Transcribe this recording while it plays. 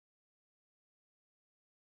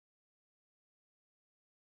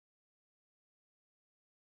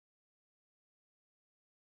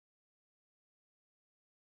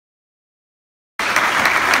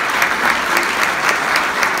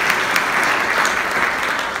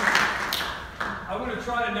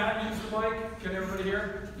Matt, use the mic. Can everybody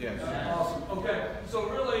hear? Yes. Awesome. Okay, so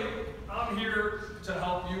really, I'm here to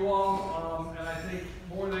help you all, and I think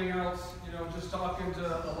more than anything else, you know, just talking to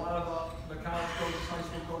a lot of the college coaches, high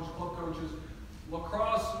school coaches, club coaches,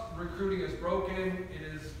 lacrosse recruiting is broken. It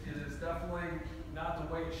is definitely not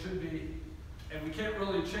the way it should be, and we can't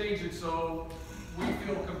really change it. So we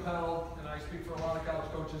feel compelled, and I speak for a lot of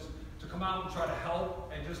college coaches, to come out and try to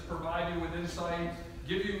help and just provide you with insight,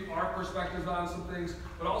 give you our perspectives on some things,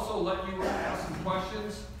 but also let you ask some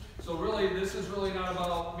questions. So really, this is really not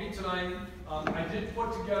about me tonight. I did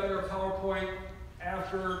put together a PowerPoint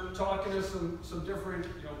after talking to some different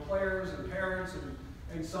players and parents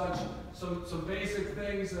and such, some basic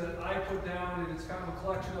things that I put down, and it's kind of a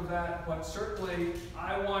collection of that. But certainly,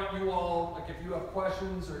 I want you all, like if you have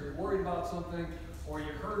questions or you're worried about something or you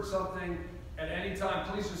heard something at any time,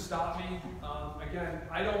 please just stop me. Again,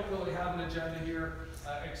 I don't really have an agenda here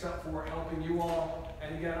except for helping you all.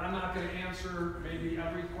 And again, I'm not going to answer maybe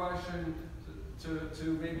every question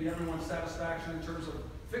to maybe everyone's satisfaction in terms of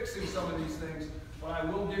fixing some of these things, but I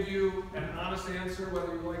will give you an honest answer,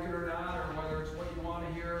 whether you like it or not, or whether it's what you want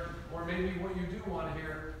to hear, or maybe what you do want to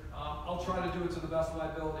hear. I'll try to do it to the best of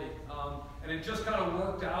my ability. And it just kind of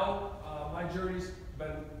worked out. My journey's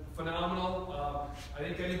been phenomenal. I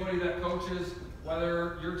think anybody that coaches,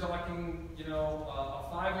 whether you're talking,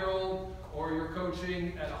 a 5-year-old or you're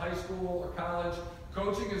coaching at a high school or college,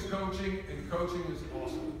 coaching is coaching, and coaching is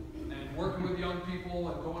awesome. And working with young people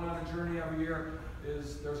and going on a journey every year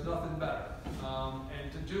there's nothing better.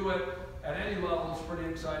 And to do it at any level is pretty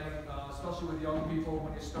exciting, especially with young people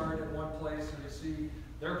when you start at one place and you see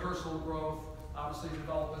their personal growth, obviously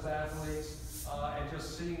develop as athletes, and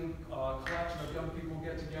just seeing a collection of young people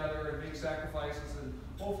get together and make sacrifices and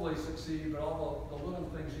hopefully succeed, but all the little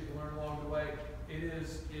things you can learn along the way, it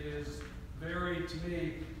is very, to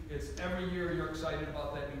me, it's every year you're excited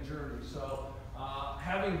about that new journey. So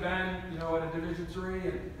having been, at a Division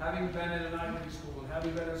III and having been at an Ivy League school and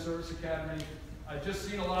having been at a service academy, I've just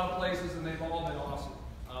seen a lot of places and they've all been awesome.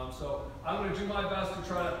 So I'm going to do my best to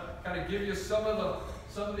try to kind of give you some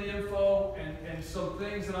of the info and some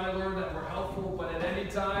things that I learned that were helpful, but at any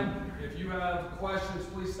time, if you have questions,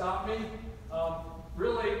 please stop me.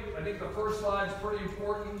 Really, I think the first slide is pretty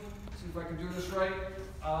important. See if I can do this right.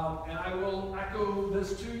 And I will echo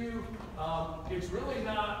this to you. It's really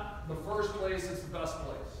not the first place, it's the best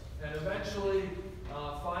place. And eventually,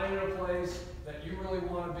 finding a place that you really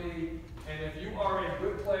want to be, and if you are a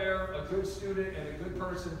good player, a good student, and a good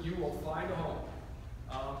person, you will find a home.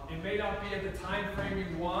 It may not be at the time frame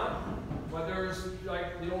you want, but there's,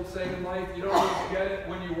 like the old saying in life, you don't always get it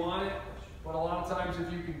when you want it, but a lot of times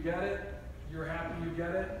if you can get it, you're happy you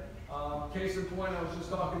get it. Case in point, I was just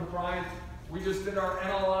talking to Brian. We just did our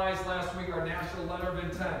NLIs last week, our National Letter of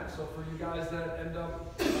Intent. So for you guys that end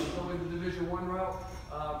up going the Division I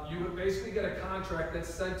route, you would basically get a contract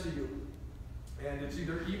that's sent to you. And it's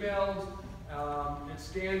either emailed, it's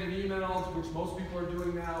scanned and emailed, which most people are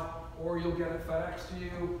doing now, or you'll get it FedEx to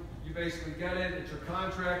you. You basically get it, it's your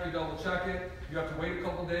contract, you double check it, you have to wait a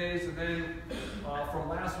couple days, and then from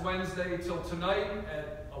last Wednesday till tonight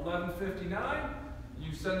at 11:59,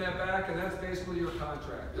 you send that back, and that's basically your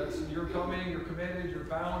contract. You're coming, you're committed, you're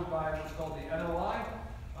bound by what's called the NLI,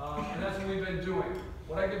 and that's what we've been doing.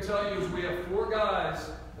 What I can tell you is we have 4 guys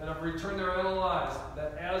that have returned their NLIs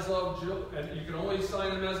that as of, and you can only sign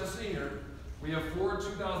them as a senior, we have 4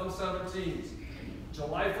 2017s.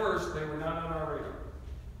 July 1st, they were not on our radar.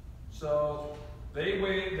 So they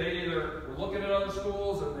either were looking at other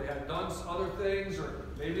schools or they had done other things, or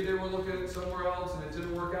maybe they were looking at somewhere else and it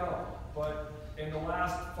didn't work out. But in the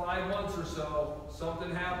last 5 months or so, something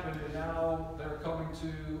happened, and now they're coming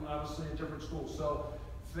to, obviously, a different school. So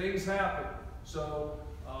things happen. So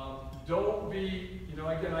don't be,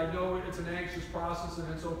 again, I know it's an anxious process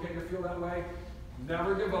and it's okay to feel that way.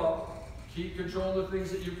 Never give up. Keep controlling the things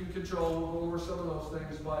that you can control. We'll go over some of those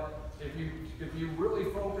things, but if you really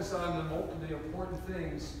focus on the important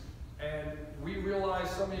things, and we realize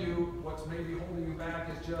some of you, what's maybe holding you back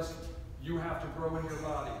is just you have to grow in your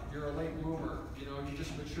body. You're a late bloomer, you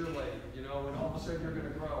just mature late, and all of a sudden you're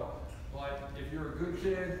going to grow. But if you're a good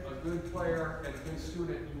kid, a good player, and a good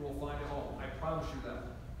student, you will find a home. I promise you that.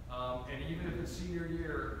 And even if it's senior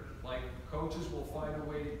year, coaches will find a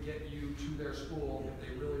way to get you to their school if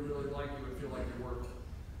they really, really like you and feel like you're worth it.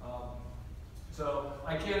 So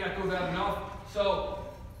I can't echo that enough. So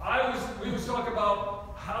we was talking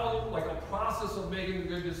about how, a process of making a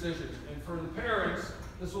good decision. And for the parents,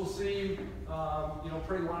 this will seem,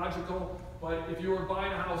 pretty logical. But if you were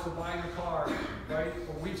buying a house or buying a car, right?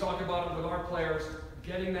 When we talk about it with our players,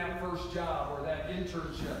 getting that first job or that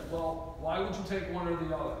internship. Well, why would you take one or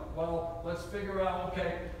the other? Well, let's figure out,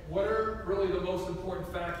 okay, what are really the most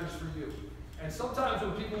important factors for you? And sometimes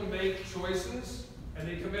when people make choices and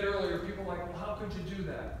they commit earlier, people are like, well, how could you do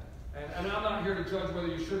that? And I'm not here to judge whether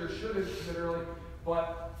you should or shouldn't commit early,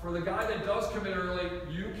 but for the guy that does commit early,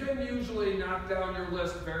 you can usually knock down your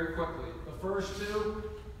list very quickly. The first two,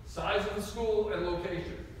 size of the school and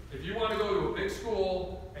location. If you want to go to a big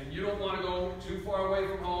school and you don't want to go too far away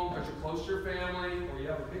from home because you're close to your family or you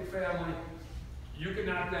have a big family, you can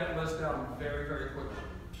knock that list down very, very quickly.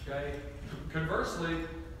 Okay? Conversely,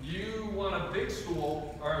 you want a big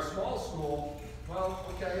school or a small school, well,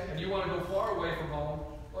 okay, and you want to go far away from home,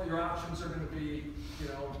 well, your options are going to be, you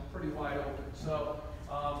know, pretty wide open. So,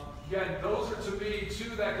 again, those are to me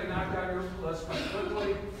two that can knock down your list pretty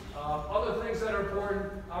quickly. Other things that are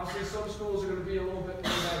important, obviously some schools are going to be a little bit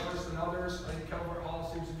more diverse than others. I think Calvert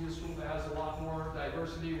Hall seems to be a school that has a lot more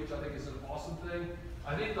diversity, which I think is an awesome thing.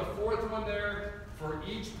 I think the fourth one there, for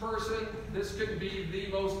each person, this could be the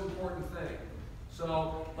most important thing.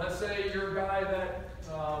 So let's say you're a guy that,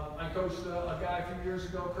 I coached a guy a few years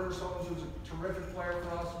ago, Curtis Holmes, who's a terrific player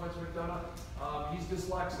for us, went to McDonough. He's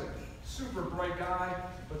dyslexic. Super bright guy,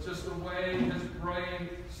 but just the way his brain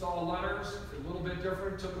saw letters, a little bit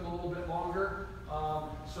different, took him a little bit longer.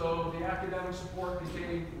 So the academic support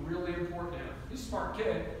became really important to him. He's a smart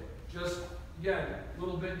kid, just, again, a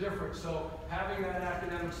little bit different. So having that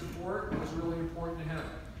academic support was really important to him.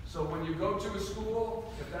 So when you go to a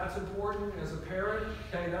school, if that's important as a parent,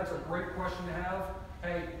 okay, that's a great question to have.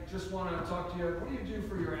 Hey, just want to talk to you, what do you do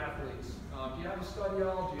for your athletes? Do you have a study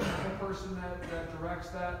hall? Do you have a person that directs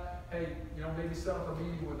that? Hey, you know, maybe set up a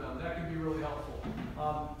meeting with them. That can be really helpful.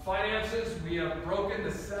 Finances, we have broken the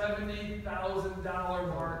 $70,000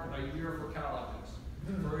 mark a year for colleges.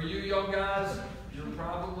 For you young guys, you're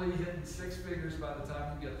probably hitting six figures by the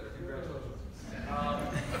time you get there. Congratulations.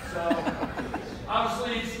 So,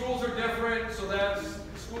 obviously, schools are different, so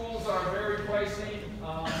schools are very pricey.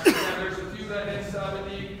 There's a few that hit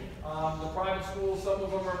 70. The private schools, some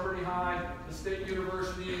of them are pretty high. The state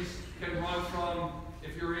universities can run from,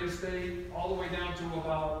 if you're in-state, all the way down to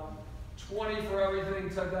about 20 for everything,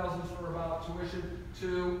 10,000 for about tuition,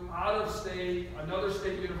 to out-of-state, another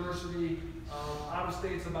state university.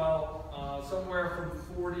 Out-of-state's about somewhere from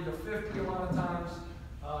 40 to 50 a lot of times.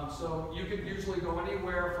 So you can usually go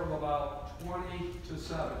anywhere from about 20 to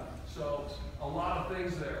 7. So a lot of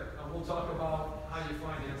things there. And we'll talk about how you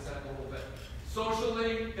finance that in a little bit.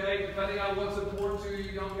 Socially, okay, depending on what's important to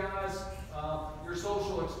you young guys, your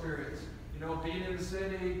social experience. You know, being in the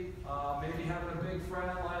city, maybe having a big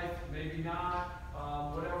friend life, maybe not,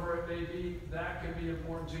 whatever it may be, that can be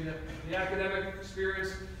important to you. The academic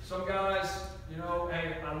experience, some guys, you know,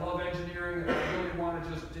 hey, I love engineering, and I really want to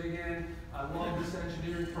just dig in. I love this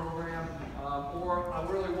engineering program, or I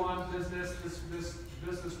really want business. This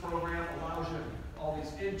business program allows you all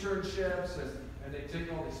these internships, and they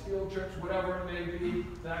take all these field trips, whatever it may be.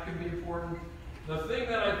 That can be important. The thing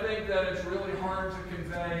that I think that it's really hard to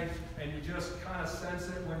convey, and you just kind of sense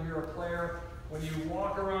it when you're a player, when you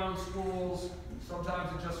walk around schools,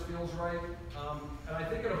 sometimes it just feels right. And I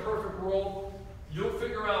think in a perfect world, you'll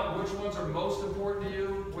figure out which ones are most important to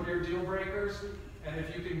you, what are your deal breakers, and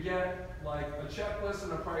if you can get like a checklist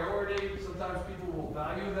and a priority, sometimes people will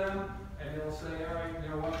value them, and they'll say, all right, you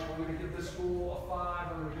know what, we're going to give this school a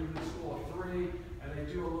 5, I'm going to give this school a 3, and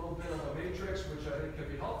they do a little bit of a matrix, which I think can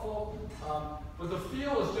be helpful. But the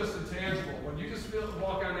feel is just intangible. When you just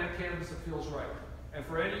walk on that campus, it feels right. And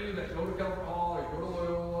for any of you that go to Calvert Hall or you go to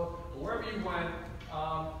Loyola, or wherever you went,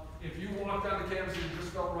 if you walked on the campus and you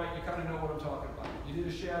just felt right, you kind of know what I'm talking about. You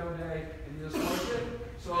did a shadow day and you just liked it.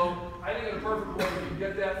 So I think in a perfect world, if you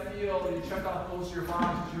get that feel and you check off most of your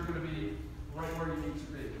boxes, you're going to be right where you need to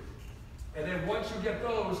be. And then once you get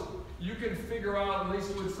those, you can figure out, at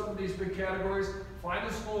least with some of these big categories, find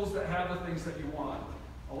the schools that have the things that you want.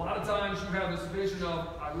 A lot of times you have this vision of,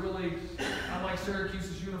 I like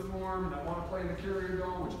Syracuse's uniform and I want to play in the Courier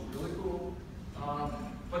Dome, which is really cool.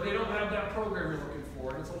 But they don't have that program you're looking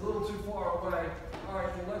for. It's a little too far away. All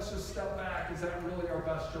right, well, let's just step back. Is that really our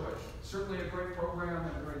best choice? Certainly a great program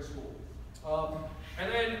and a great school. And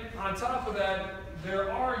then on top of that, there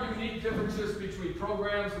are unique differences between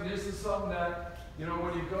programs, and this is something that, you know,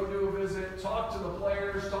 when you go do a visit, talk to the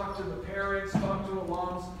players, talk to the parents, talk to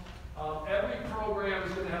alums. Every program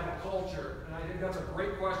is going to have a culture, and I think that's a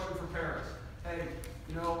great question for parents. Hey,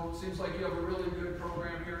 you know, it seems like you have a really good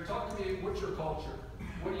program here. Talk to me, what's your culture?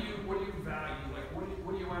 What do you value? Like,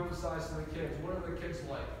 what do you emphasize to the kids? What are the kids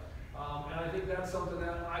like? And I think that's something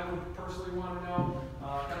that I would personally want to know.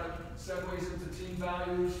 Kind of segues into team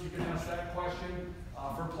values. You can ask that question.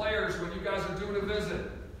 For players, when you guys are doing a visit,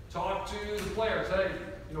 talk to the players. Hey,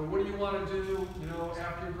 what do you want to do,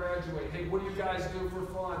 after you graduate? Hey, what do you guys do for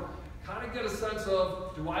fun? Kind of get a sense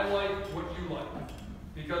of, do I like what you like?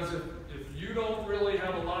 Because if you don't really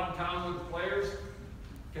have a lot in common with the players,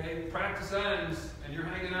 okay, practice ends and you're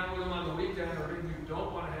hanging out with them on the weekend, or maybe you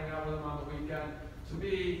don't want to hang out with them on the weekend, to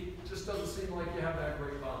me, it just doesn't seem like you have that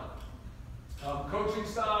great bond. Coaching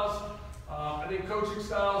styles. I think coaching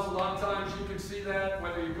styles, a lot of times you can see that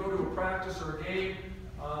whether you go to a practice or a game.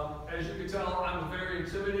 As you can tell, I'm a very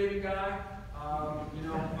intimidating guy.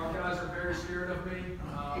 Our guys are very scared of me.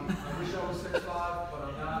 I wish I was 6'5", but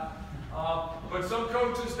I'm not. But some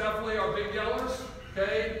coaches definitely are big yellers,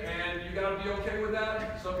 okay? And you got to be okay with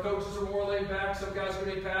that. Some coaches are more laid back. Some guys can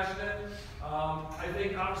be passionate. I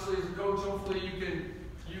think obviously as a coach, hopefully you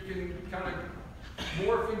can kind of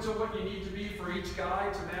morph into what you need to be for each guy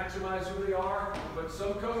to maximize who they are. But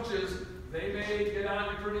some coaches, they may get on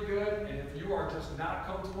you pretty good, and if you are just not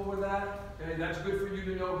comfortable with that, okay, that's good for you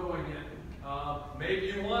to know going in. Maybe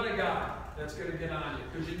you want a guy that's going to get on you,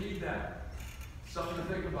 because you need that. Something to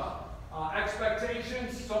think about.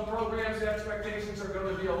 Expectations. Some programs, the expectations are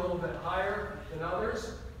going to be a little bit higher than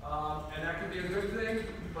others, and that can be a good thing.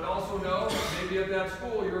 But also know, maybe at that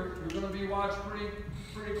school, you're going to be watched pretty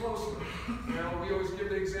closely. We always give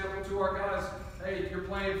the example to our guys, hey, if you're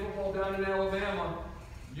playing football down in Alabama,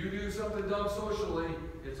 you do something dumb socially,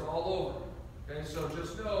 it's all over. Okay, so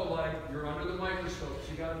just know, you're under the microscope.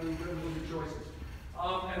 So you got to be good with your choices.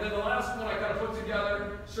 And then the last one I kind of put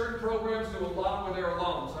together, certain programs do a lot with their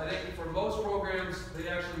alums. I think for most programs, they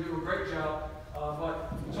actually do a great job.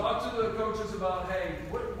 But talk to the coaches about, hey,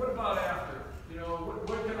 what about after?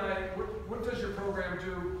 What does your program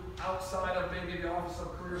do outside of maybe the Office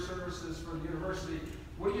of Career Services for the university?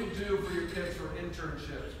 What do you do for your kids for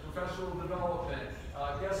internships, professional development,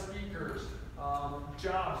 guest speakers,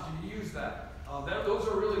 jobs? Do you use that? Those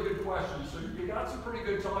are really good questions. So you got some pretty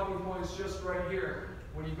good talking points just right here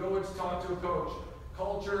when you go in to talk to a coach.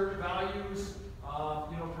 Culture, values,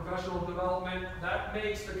 professional development. That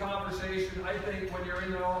makes the conversation, I think, when you're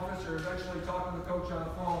in the office or eventually talking to the coach on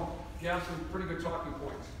the phone, you have some pretty good talking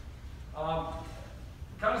points.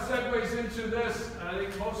 Kind of segues into this, and I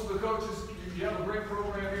think most of the coaches, you have a great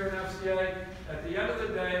program here at FCA. At the end of the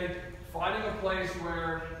day, finding a place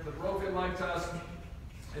where the broken leg test,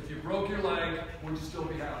 if you broke your leg, would you still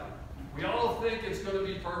be happy? We all think it's going to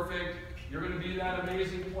be perfect. You're going to be that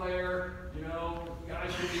amazing player.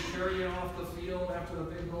 Guys should be carrying off the field after the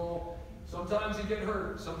big goal. Sometimes you get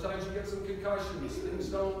hurt. Sometimes you get some concussions. Things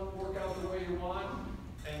don't work out the way you want.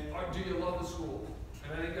 And do you love the school?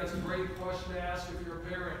 And I think that's a great question to ask if you're a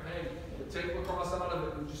parent. Hey, take lacrosse out of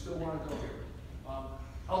it, would you still want to go here?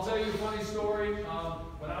 I'll tell you a funny story.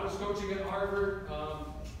 When I was coaching at Harvard,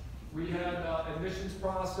 we had an admissions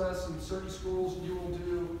process. In certain schools, you will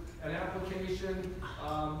do an application.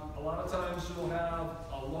 A lot of times you'll have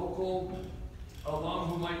a local alum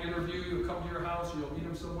who might interview you, come to your house, you'll meet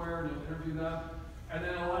them somewhere and you'll interview them. And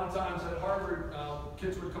then a lot of times at Harvard,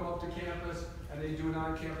 kids would come up to campus and they do an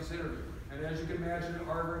on-campus interview. And as you can imagine at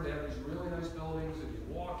Harvard, they have these really nice buildings, and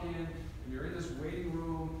you walk in and you're in this waiting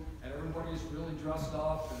room and everybody's really dressed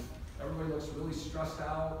up and everybody looks really stressed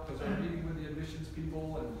out because they're meeting with the admissions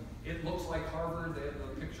people, and it looks like Harvard. They have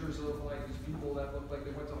the pictures of these people that look like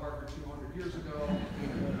they went to Harvard 200 years ago.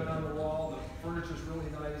 They've been on the wall. The furniture's really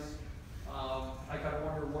nice. I kind of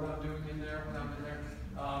wonder what I'm doing in there when I'm in there.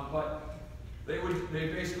 But they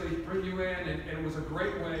basically bring you in, and it was a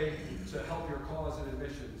great way to help your cause in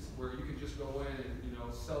admissions, where you could just go in and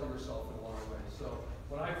sell yourself in a lot of ways. So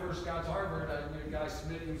when I first got to Harvard, I knew a guy,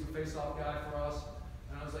 Smitty, who was a face-off guy for us.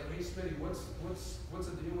 And I was like, hey, Smitty, what's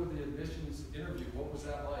the deal with the admissions interview? What was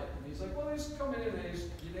that like? And he's like, well, they just come in and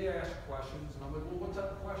they ask questions. And I'm like, well, what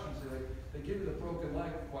type of questions? They give you the broken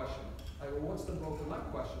leg question. I go, well, what's the broken leg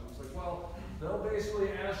question? It's like, well, they'll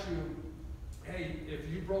basically ask you, hey, if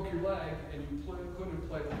you broke your leg and you couldn't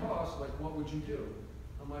play lacrosse, what would you do?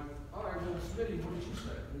 I'm like, all right, well, Smitty, what did you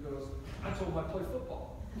say? And he goes, I told him I play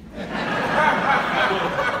football.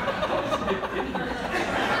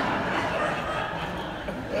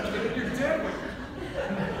 You're dead with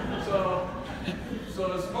it.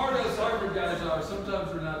 So as smart as Harvard guys are,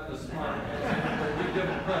 sometimes they're not as smart as we give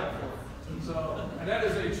them credit for. And that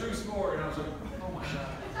is a true story. And I was like, oh my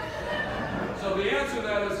God. So the answer to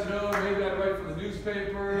that is, maybe I'd write for the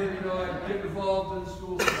newspaper, I'd get involved in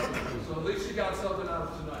school. So at least you got something out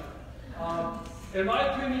of tonight. In my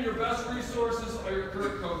opinion, your best resources are your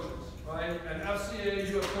current coaches, right? And FCA,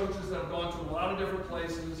 you have coaches that have gone to a lot of different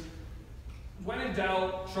places. When in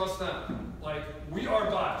doubt, trust them. We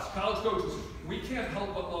are biased. College coaches, we can't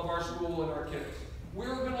help but love our school and our kids.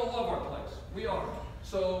 we're going to love our place. We are.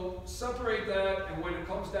 So separate that, and when it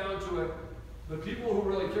comes down to it, the people who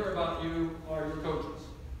really care about you are your coaches.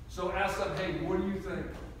 So ask them, hey, what do you think?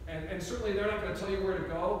 And certainly they're not going to tell you where to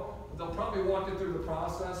go, but they'll probably walk you through the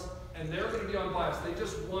process, and they're going to be unbiased. They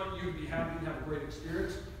just want you to be happy and have a great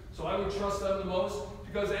experience. So I would trust them the most,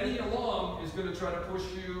 because any alum is going to try to push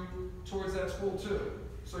you towards that school too.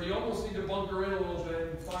 So you almost need to bunker in a little bit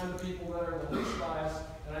and find the people that are the least biased,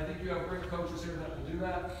 and I think you have great coaches here that will do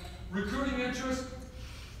that. Recruiting interest,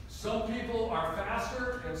 some people are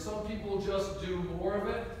faster and some people just do more of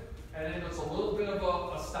it, and then it's a little bit of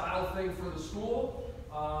a style thing for the school.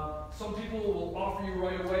 Some people will offer you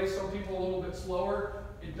right away, some people a little bit slower.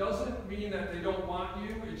 It doesn't mean that they don't want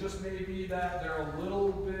you, it just may be that they're a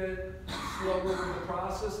little bit slower in the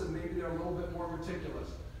process and maybe they're a little bit more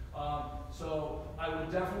meticulous. So I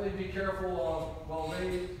would definitely be careful of, well,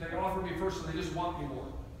 they offer me first, so they just want me more.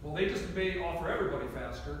 Well, they just may offer everybody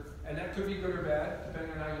faster, and that could be good or bad,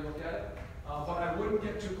 depending on how you look at it. But I wouldn't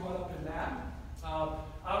get too caught up in that.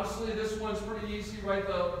 Obviously, this one's pretty easy, right?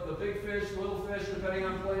 The big fish, little fish, depending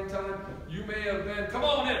on playing time. You may have been, come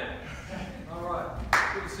on in. All right,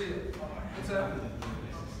 good to see you. What's happening?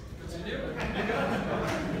 Good to see you.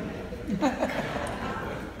 You good?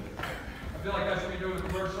 I feel like I should be doing a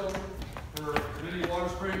commercial for Mini Water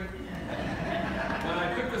Spring. When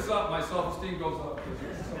I pick this up, my self-esteem goes up.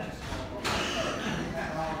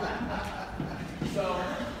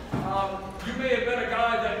 You may have been a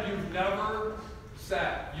guy that you've never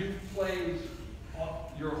sat. You've played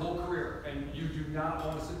your whole career, and you do not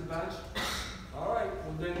want to sit the bench. All right,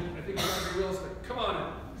 well then I think you're going to be realistic. Come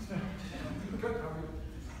on in. Good.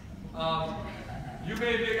 You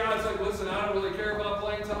may be a guy that's like, listen, I don't really care about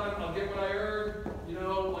playing time. I'll get what I earn. You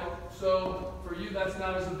know, like, so for you, that's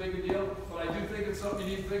not as a big a deal. But I do think it's something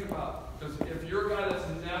you need to think about. Because if you're a guy that's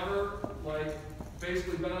never, like,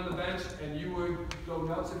 basically been on the bench and you would go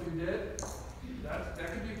nuts if you did, that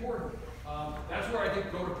could be important. That's where I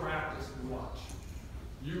think go to practice and watch.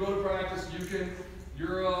 You go to practice,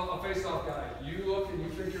 you're a face-off guy. You look and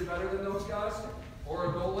you think you're better than those guys, or a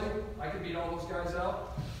goalie. I can beat all those guys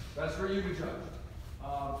out. That's for you to judge.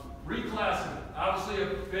 Reclassing, obviously a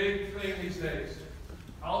big thing these days.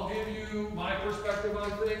 I'll give you my perspective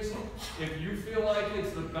on things. If you feel like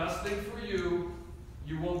it's the best thing for you,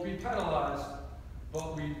 you won't be penalized.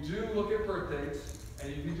 But we do look at birth dates,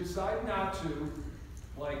 and if you decide not to,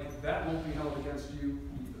 like, that won't be held against you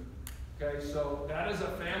either. Okay, so that is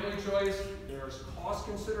a family choice. There's cost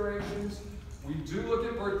considerations. We do look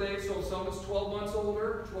at birth dates, so if someone's 12 months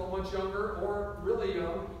older, 12 months younger, or really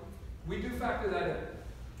young, we do factor that in.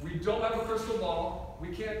 We don't have a crystal ball. We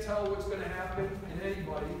can't tell what's going to happen in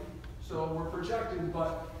anybody, so we're projecting,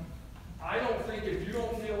 but I don't think if you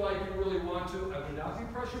don't feel like you really want to, I would not be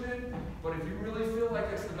pressured in, but if you really feel like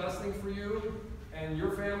it's the best thing for you and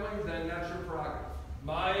your family, then that's your prerogative.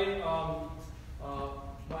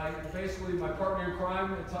 Basically my partner in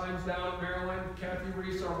crime at times down in Maryland, Kathy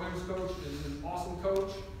Reese, our women's coach, is an awesome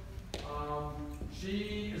coach.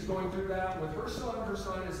 She is going through that with her son. Her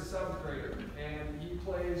son is a 7th grader, and he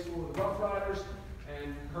plays for the Rough Riders,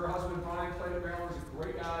 and her husband Brian played at Maryland. He's a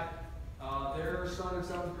great guy. Their son in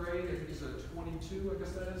 7th grade, I think he's a 22, I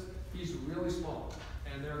guess that is. He's really small,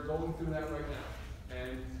 and they're going through that right now.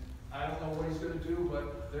 And I don't know what he's going to do,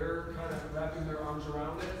 but they're kind of wrapping their arms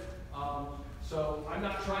around it. So I'm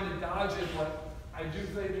not trying to dodge it, but I do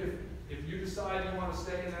think if you decide you want to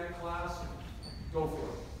stay in that class, go for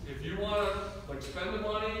it. If you want to spend the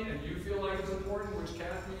money and you feel like it's important, which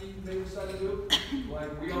Kathy may decide to do,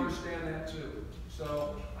 we understand that too.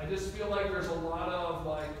 So I just feel like there's a lot of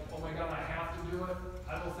oh my God, I have to do it.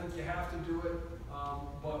 I don't think you have to do it,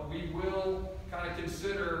 but we will kind of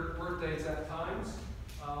consider birth dates at times.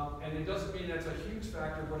 And it doesn't mean that's a huge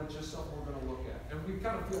factor, but it's just something we're going to look at. And we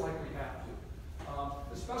kind of feel like we have to.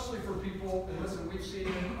 Especially for people, and listen, we've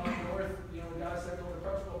seen up north, guys that go to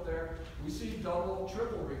prep school up there, we see double,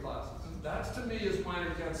 triple reclasses. That's to me is when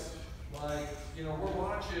it gets we're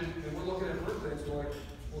watching and we're looking at birth dates, we're like,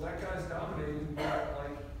 well, that guy's dominating, but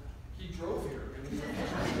he drove here. And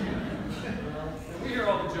we hear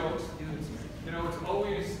all the jokes. It's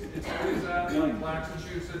always at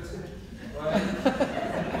Massachusetts. Right?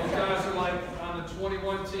 Those guys are on the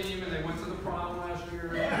 21 team and they went to the prom last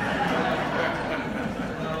year.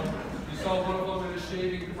 You saw one of them in a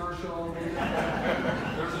shaving commercial.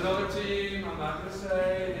 There's another team, I'm not going to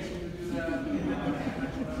say, they seem to do that.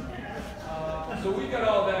 So we got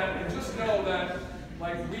all that, and just know that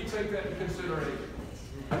we take that into consideration.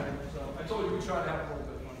 Okay? So I told you we try to have a little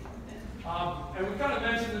bit of fun. And we kind of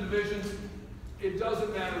mentioned the divisions. it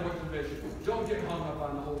doesn't matter what division. Don't get hung up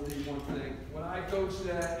on the whole D1 thing. When I coached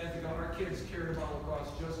at Ithaca, our kids cared about lacrosse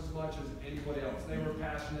just as much as anybody else. They were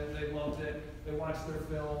passionate, they loved it, they watched their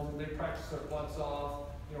film, they practiced their butts off.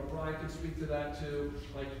 You know, Brian can speak to that too.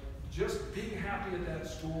 Like, just being happy at that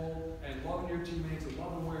school and loving your teammates and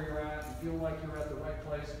loving where you're at and feeling like you're at the right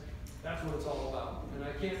place, that's what it's all about. And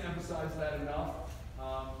I can't emphasize that enough.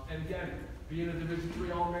 And again, being a Division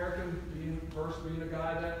III All-American, being a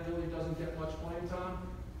guy that really doesn't get much playing time,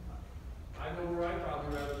 I know where I'd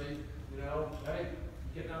probably rather be. You know, hey,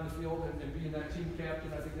 getting on the field and being that team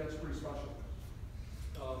captain, I think that's pretty special.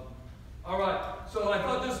 All right, so I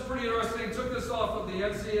thought this was pretty interesting. Took this off of the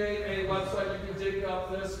FCA website. You can dig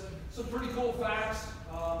up this. Some pretty cool facts.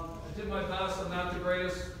 I did my best. I'm not the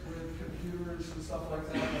greatest with computers and stuff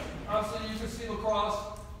like that. Obviously, you can see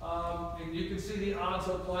lacrosse. And you can see the odds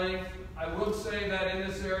of playing. I would say that in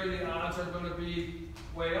this area, the odds are going to be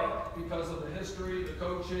way up because of the history, the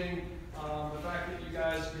coaching, the fact that you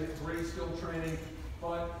guys get great skill training.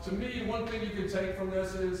 But to me, one thing you can take from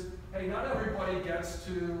this is, hey, not everybody gets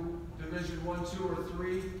to Division I, II, or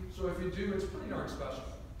III. So if you do, it's pretty darn special,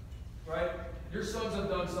 right? Your sons have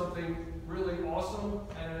done something really awesome,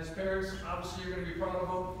 and as parents, obviously you're going to be proud of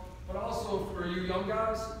them. But also for you young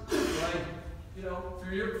guys, like, you know,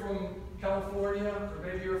 if you're from California, or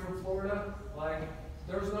maybe you're from Florida, like,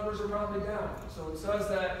 those numbers are probably down. So it says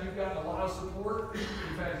that you've got a lot of support,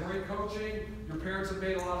 you've had great coaching, your parents have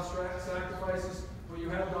made a lot of sacrifices, but you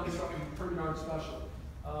have done something pretty darn special.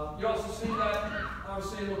 You also see that,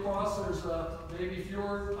 obviously, in lacrosse, there's maybe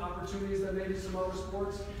fewer opportunities than maybe some other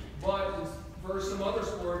sports, but versus some other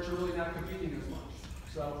sports, you're really not competing as much.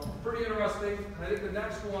 So, pretty interesting. I think the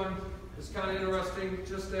next one is kind of interesting,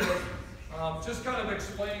 just kind of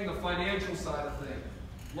explaining the financial side of things.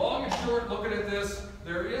 Long and short, looking at this,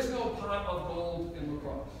 there is no pot of gold in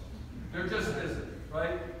lacrosse. There just isn't,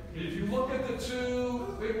 right? If you look at the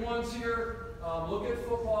two big ones here, look at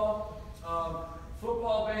football.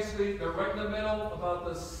 Football, basically, they're right in the middle, about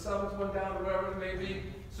the seventh one down, or whatever it may be.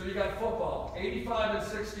 So you got football, 85 and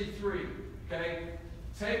 63, okay?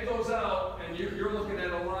 Take those out, and you're looking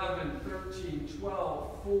at 11, 13,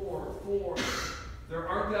 12, 4. There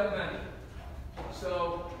aren't that many.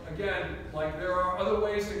 So, again, like, there are other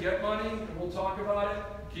ways to get money, and we'll talk about it.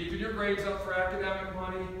 Keeping your grades up for academic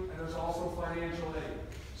money, and there's also financial aid.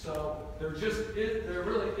 So, there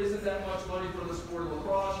really isn't that much money for the sport of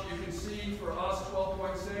lacrosse. You can see for us,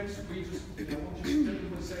 12.6, we just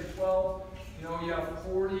typically say 12. You know, you have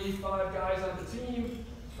 45 guys on the team,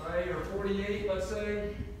 right, or 48, let's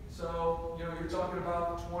say. So, you know, you're talking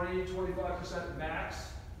about 20-25% max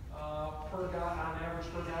per guy, on average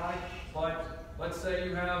per guy. But let's say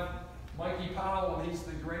you have Mikey Powell, and he's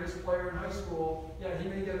the greatest player in high school. Yeah, he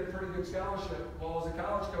may get a pretty good scholarship. Well, as a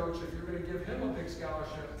college coach, if you're going to give him a big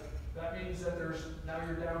scholarship, that means that now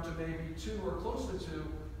you're down to maybe 2 or close to 2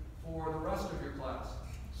 for the rest of your class.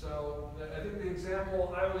 So I think the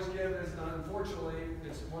example I always give is, unfortunately,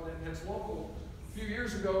 it's one that's local. A few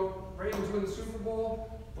years ago, Ravens win the Super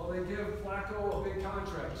Bowl. Well, they give Flacco a big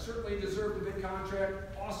contract. He certainly deserved a big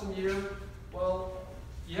contract. Awesome year. Well,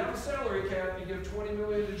 you have a salary cap. You give $20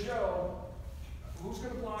 million to Joe. Who's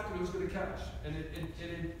going to block and who's going to catch? And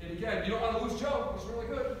again, you don't want to lose Joe. He's really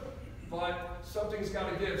good. But something's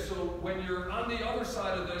got to give. So when you're on the other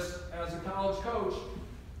side of this as a college coach,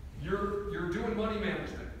 you're doing money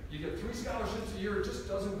management. You get 3 scholarships a year. It just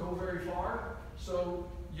doesn't go very far. So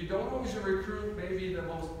you don't always recruit maybe the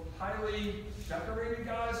most highly decorated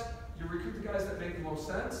guys. You recruit the guys that make the most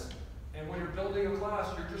sense. And when you're building a class,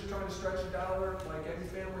 you're just trying to stretch a dollar like any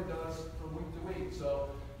family does from week to week. So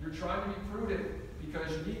you're trying to be prudent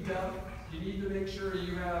because you need depth. You need to make sure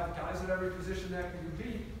you have guys at every position that can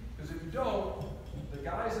compete. Because if you don't, the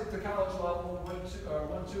guys at the college level,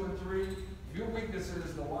 1, 2, and 3, your weakness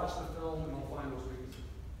is they'll watch the film and they'll find those weaknesses.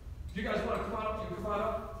 If you guys want to come on up, you can come on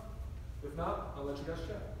up. If not, I'll let you guys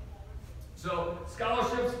chat. So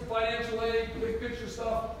scholarships, financial aid, big picture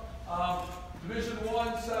stuff. Division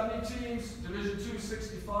I, 70 teams. Division II,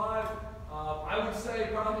 65. I would say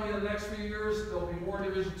probably in the next few years there'll be more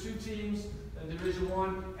Division II teams than Division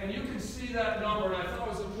I. And you can see that number, and I thought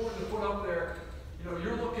it was important to put up there. You know,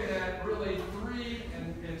 you're looking at really 3,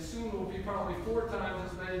 and soon will be probably 4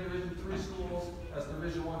 times as many Division III schools as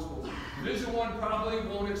Division I schools. Division I probably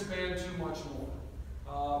won't expand too much more.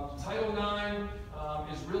 Title IX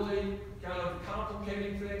is really kind of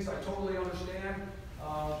complicating things. I totally understand.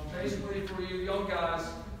 Basically, for you young guys,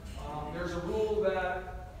 there's a rule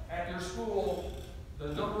that at your school, the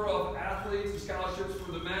number of athletes and scholarships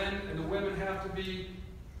for the men and the women have to be,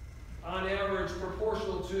 on average,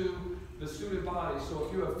 proportional to the student body. So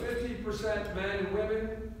if you have 50% men and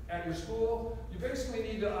women at your school, you basically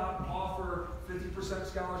need to offer 50%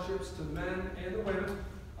 scholarships to the men and the women.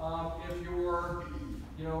 If you're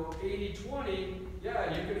 80-20,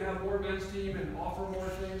 yeah, you can have more men's team and offer more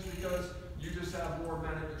things because you just have more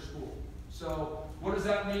men at your school. So what does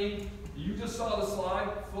that mean? You just saw the slide.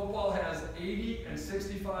 Football has 80 and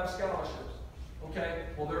 65 scholarships. Okay,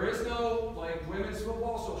 well there is no like women's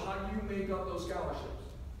football, so how do you make up those scholarships?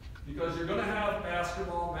 Because you're going to have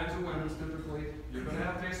basketball, men's and women's typically. You're going to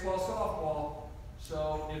have baseball, softball.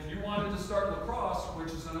 So if you wanted to start lacrosse,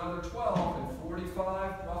 which is another 12 and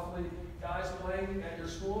 45 roughly guys playing at your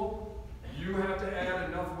school, you have to add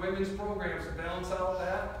enough women's programs to balance out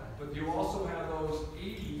that, but you also have those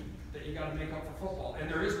 80 that you got to make up for football, and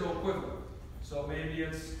there is no equivalent. So maybe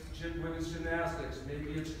it's women's gymnastics,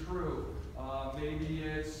 maybe it's crew, maybe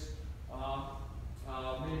it's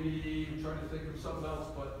maybe I'm trying to think of something else,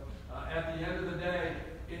 but at the end of the day,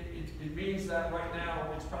 it means that right now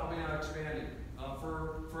it's probably not expanding.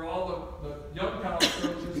 For all the young college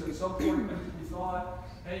coaches, at some point we thought,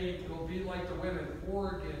 hey, it'll be like the women,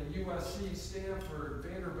 Oregon, USC, Stanford,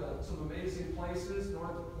 Vanderbilt, some amazing places,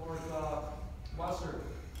 Northwestern.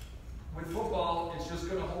 With football, it's just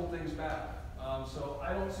going to hold things back. So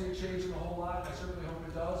I don't see it changing a whole lot. I certainly hope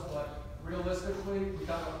it does, but realistically, we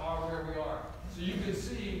kind of are where we are. So you can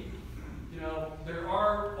see, there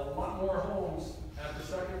are a lot more homes at the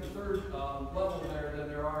second and third level there than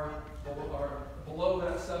there are below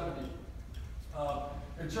that 70.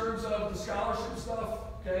 In terms of the scholarship stuff,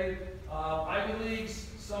 okay, Ivy Leagues,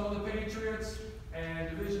 some of the Patriots, and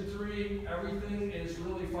Division III, everything is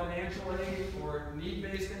really financial aid or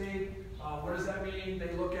need-based aid. What does that mean?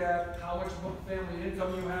 They look at how much family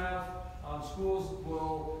income you have. Schools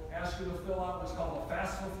will ask you to fill out what's called a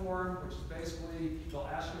FAFSA form, which is basically they'll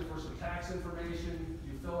ask you for some tax information.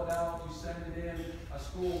 You fill it out, you send it in, a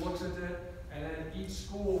school looks at it, and then each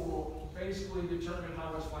school will basically determine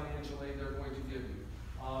how much financial aid they're going to give you.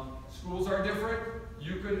 Schools are different.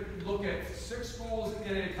 You could look at 6 schools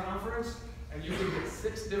in a conference, and you can get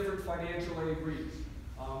 6 different financial aid reads.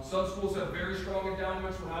 Some schools have very strong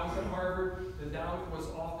endowments. When I was at Harvard, the endowment was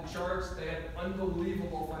off the charts. They had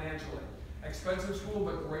unbelievable financial aid. Expensive school,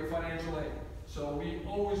 but great financial aid. So we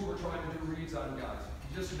always were trying to do reads on guys.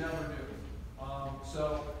 You just never knew.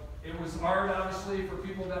 So it was hard, obviously, for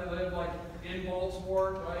people that live like in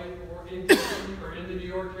Baltimore, right, or in DC, or in the New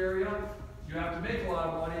York area. You have to make a lot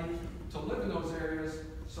of money to live in those areas,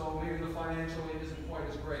 so maybe the financial aid isn't quite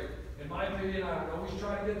as great. In my opinion, I would always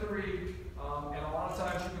try to get the read, and a lot of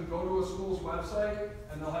times you can go to a school's website,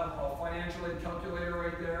 and they'll have a financial aid calculator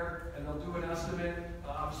right there, and they'll do an estimate.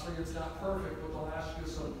 Obviously, it's not perfect, but they'll ask you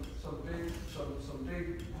some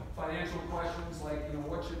big financial questions like,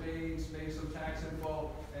 what's your needs, maybe some tax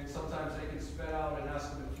info, and sometimes they can spit out an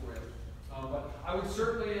estimate for you. But I would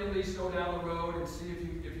certainly at least go down the road and see if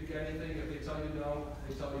you get anything. If they tell you no,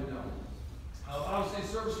 they tell you no. Obviously,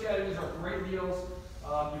 service academies are great deals.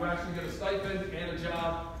 You actually get a stipend and a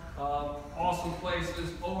job. Awesome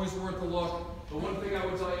places, always worth a look. The one thing I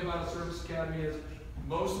would tell you about a service academy is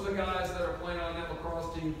most of the guys that are playing on that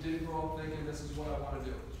lacrosse team didn't grow up thinking this is what I want to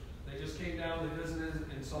do. They just came down, they visited,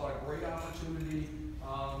 and saw a great opportunity,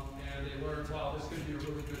 and they learned, wow, this could be a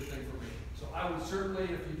really good thing for me. So I would certainly,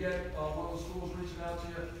 if you get one of the schools reaching out to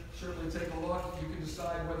you, certainly take a look. You can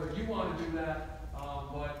decide whether you want to do that.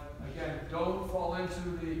 But again, don't fall into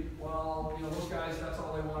the, those guys, that's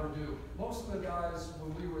all they want to do. Most of the guys,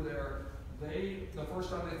 when we were there, the first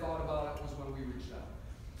time they thought about it was when we reached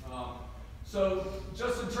out. So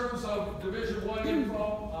just in terms of Division I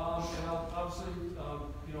info, and I'll obviously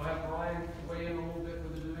have Brian weigh in a little bit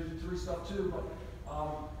with the Division III stuff too, but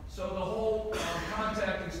so the whole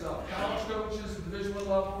contacting stuff. College coaches at Division I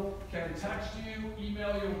level can text you,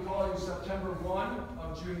 email you, and call you September 1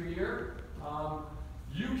 of junior year.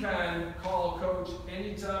 You can call a coach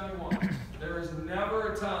anytime you want. There is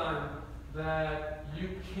never a time that you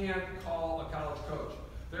can't call a college coach.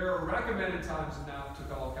 There are recommended times now to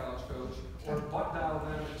call a college coach, or butt dial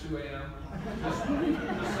them at 2 a.m. Just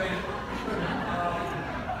saying.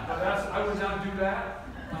 But I would not do that,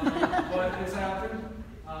 but it's happened.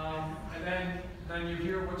 And then you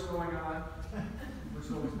hear what's going on, which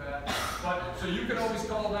is always bad. But so you can always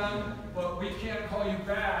call them, but we can't call you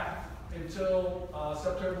back until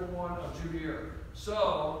September 1 of junior year.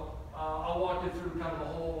 So I'll walk you through kind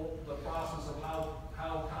of the process of how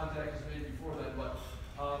contact is made before then. But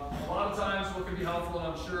a lot of times what can be helpful,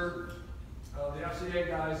 and I'm sure the FCA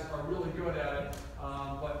guys are really good at it,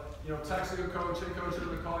 but texting a coach, hey coach, I'm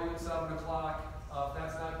going to call you at 7 o'clock. If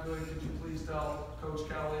that's not good, could you please tell Coach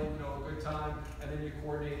Kelly, a good time, and then you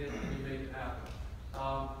coordinate it and you make it happen.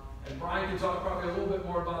 And Brian can talk probably a little bit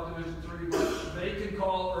more about Division III, but they can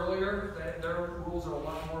call earlier. Their rules are a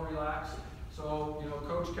lot more relaxed. So,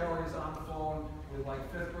 Coach Kelly is on the phone with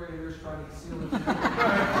like 5th graders trying to seal it.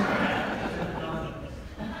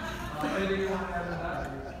 Anything you want to add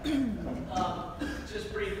to that?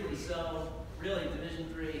 Just briefly, so really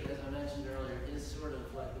Division III, as I mentioned earlier, is sort of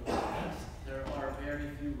like the Wild West. There are very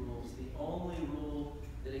few rules. The only rule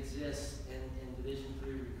that exists in Division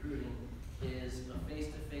III recruiting is a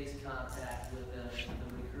face-to-face contact with the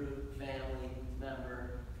recruit family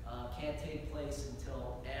member. Can't take place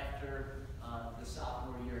until after the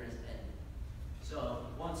sophomore year has ended. So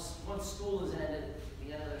once school has ended, at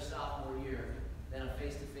the end of their sophomore year, then a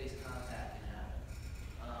face-to-face contact can happen.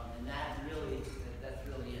 And that's really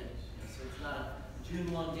it. So it's not a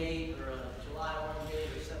June 1 date or a July 1 date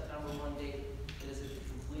or September 1 date. It is at the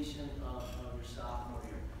completion of your sophomore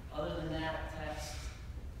year. Other than that, text,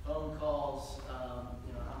 phone calls.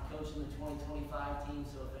 I'm coaching the 2025 team,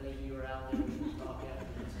 so if any of you are out there, we can talk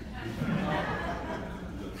afterwards.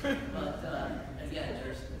 But again,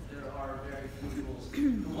 there are very few rules.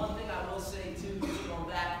 The one thing I will say too, just going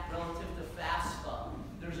back relative to FAFSA,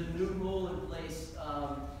 there's a new rule in place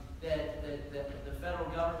that the federal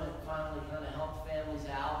government finally kind of helped families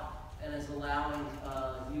out and is allowing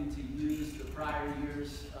you to use the prior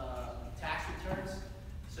year's tax returns.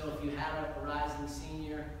 So if you have a rising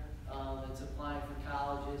senior that's applying for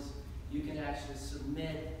colleges, you can actually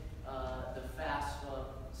submit the FAFSA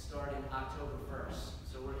starting October 1st.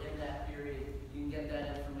 So we're in that period. You can get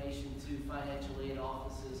that information to financial aid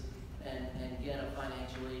offices and get a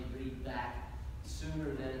financial aid read back sooner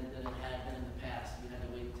than it had been in the past. You had to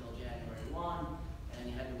wait until January 1, and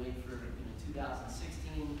you had to wait for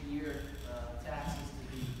 2016 year taxes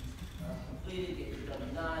to be completed, get your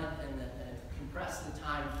W-9, and compress the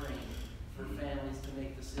time frame for families to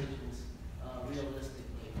make decisions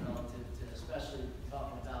realistically relative to, especially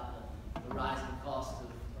talking about the rising cost of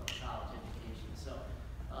college education. So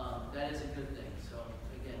that is a good thing. So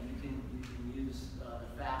again, you can use the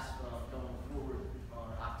FAFSA going forward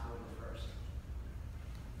on October 1st.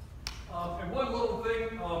 And one little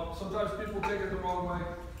thing, sometimes people take it the wrong way.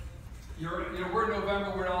 We're in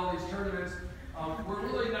November, we're in all these tournaments. We're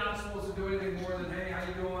really not supposed to do anything more than, hey, how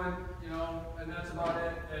you doing? And that's about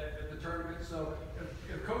it at the tournament. So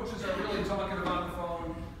if coaches are really talking about the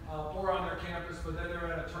phone or on their campus, but then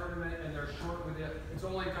they're at a tournament and they're short with it, it's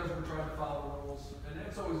only because we're trying to follow the rules. And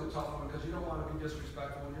it's always a tough one because you don't want to be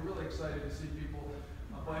disrespectful and you're really excited to see people,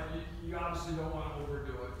 but you obviously don't want to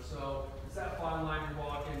overdo it. So it's that fine line you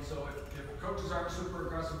walk in. So if coaches aren't super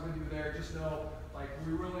aggressive with you there, just know, like,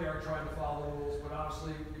 we really are trying to follow the rules, but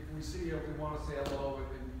obviously if we see you, we want to say hello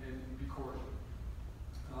and be cordial.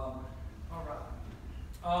 All right.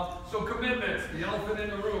 So commitments, the elephant in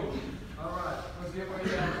the room. All right, let's get right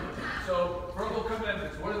down to it. So verbal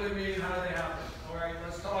commitments, what do they mean? How do they happen? All right,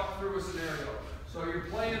 let's talk through a scenario. So you're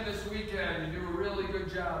playing this weekend, you do a really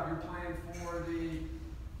good job. You're playing for the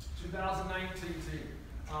 2019 team.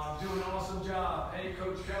 Do an awesome job. Hey,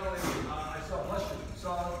 Coach Kelly, I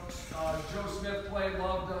saw Joe Smith play,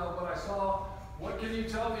 loved what I saw. What can you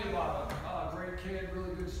tell me about him? Great kid,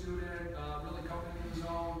 really good student, really coming in his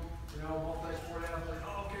own, multi-sport athlete.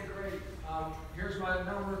 Oh, okay, great. Here's my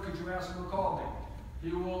number. Could you ask him to call me?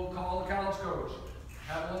 He will call the college coach,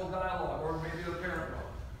 have a little dialogue, or maybe the parent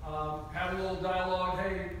will. Have a little dialogue.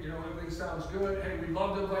 Hey, everything sounds good. Hey, we'd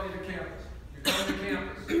love to invite you to campus. You're coming to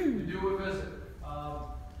campus. You do a visit.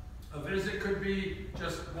 A visit could be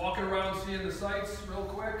just walking around seeing the sights real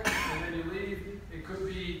quick, and then you leave. It could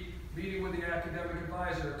be meeting with the academic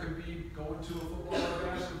advisor. It could be going to a football or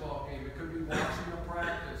basketball game. It could be watching a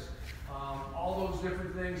practice. All those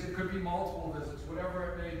different things. It could be multiple visits, whatever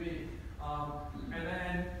it may be. And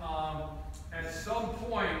then at some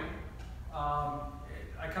point,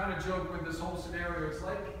 I kind of joke with this whole scenario. It's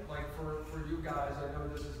like for you guys, I know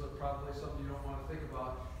this is probably something you don't want to think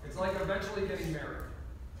about. It's like eventually getting married.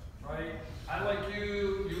 Right? I like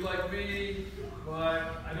you, you like me,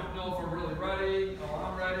 but I don't know if we're really ready. Oh,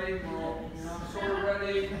 I'm ready. Well, I'm sort of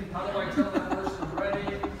ready. How do I tell that person's ready?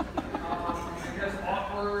 It gets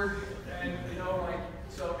awkward, and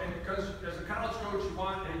so. And because as a college coach, you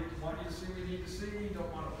want you to see what you need to see. You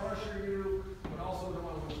don't want to pressure you, but also don't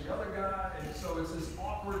want to lose the other guy. And so it's this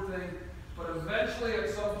awkward thing. But eventually,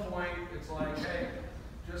 at some point, it's like, hey.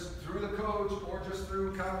 Just through the coach or just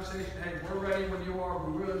through conversation, hey, we're ready when you are,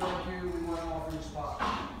 we really like you, we want to offer you a spot.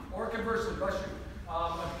 Or conversely, bless you.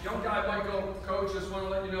 A young guy might go, Coach, just want to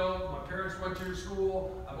let you know, my parents went to your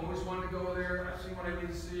school, I've always wanted to go there. I've seen what I need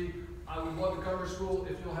to see. I would love to cover school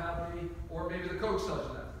if you'll have me, or maybe the coach tells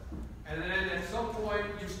you that. And then at some point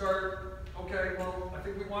you start, okay, well, I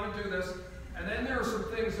think we want to do this. And then there are some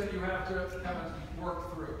things that you have to kind of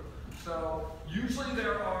work through. So usually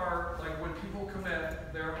there are, like when people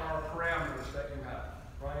commit, there are parameters that you have,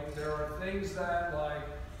 right? There are things that, like,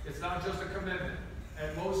 it's not just a commitment.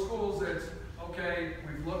 At most schools, it's, okay,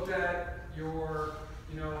 we've looked at your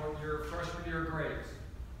freshman year grades.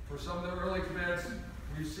 For some of the early commits,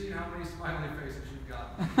 we've seen how many smiley faces you've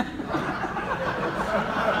got.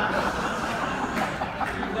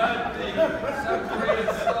 You led the 7th grade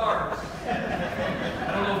stars. I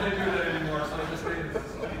don't know if they do that anymore, so I just stated this.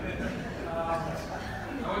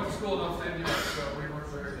 I went to school in upstate New York, so we weren't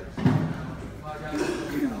very good. My guys,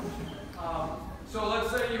 so let's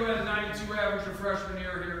say you had a 92 average your freshman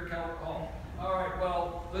year here at Calvert Hall. All right,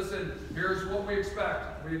 well, listen, here's what we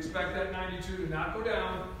expect. We expect that 92 to not go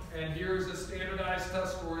down, and here's a standardized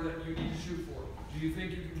test score that you need to shoot for. Do you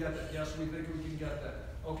think you can get that? Yes, we think we can get that.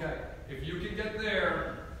 Okay, if you can get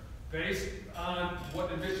there, based on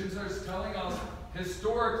what admissions is telling us,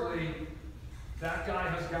 historically, that guy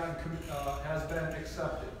has been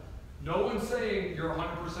accepted. No one's saying you're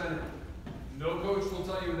 100% in. No coach will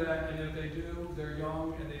tell you that, and if they do, they're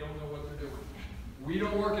young and they don't know what they're doing. We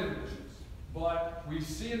don't work in admissions, but we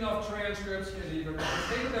see enough transcripts and either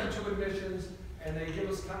take them to admissions and they give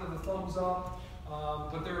us kind of the thumbs up,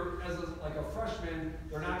 but they're, like a freshman,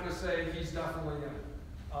 they're not going to say he's definitely in it.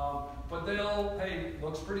 But they'll, hey,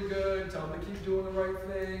 looks pretty good, tell them to keep doing the right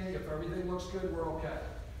thing. If everything looks good, we're okay.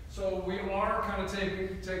 So we are kind of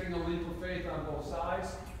taking a leap of faith on both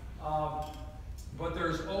sides. But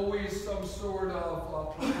there's always some sort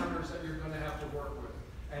of parameters that you're going to have to work with.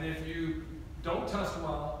 And if you don't test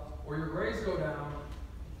well or your grades go down,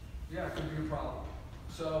 yeah, it could be a problem.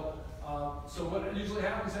 So what usually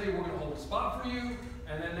happens, hey, we're going to hold a spot for you,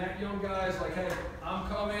 and then that young guy's like, hey, I'm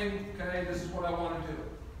coming, okay, this is what I want to do.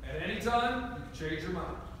 At any time, you can change your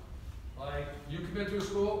mind. Like, you commit to a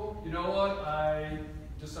school, you know what, I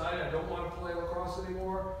decided I don't want to play lacrosse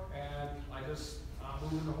anymore, and I'm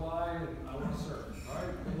moving to Hawaii, and I want to surf. All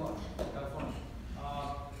right, good luck, have fun.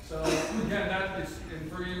 So again,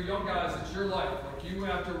 and for you young guys, it's your life. Like, you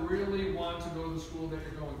have to really want to go to the school that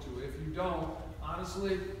you're going to. If you don't,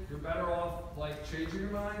 honestly, you're better off like changing your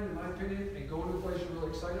mind, in my opinion, and going to a place you're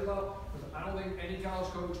really excited about. Because I don't think any college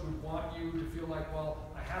coach would want you to feel like, well,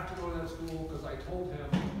 I have to go to that school because I told him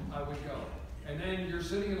I would go. And then you're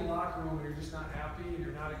sitting in the locker room and you're just not happy and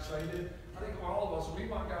you're not excited. I think all of us, we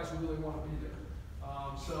want guys who really want to be there.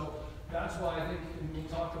 So that's why I think, and we'll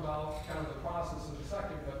talk about kind of the process in a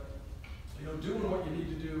second, but doing what you need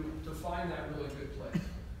to do to find that really good place.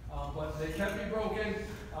 But they can be broken.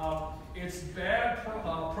 It's bad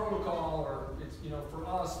protocol, or it's, for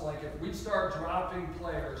us, like if we start dropping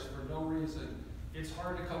players for no reason, it's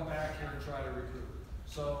hard to come back here and try to recruit.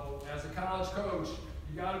 So as a college coach,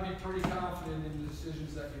 you got to be pretty confident in the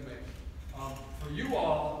decisions that you make. For you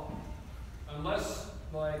all, unless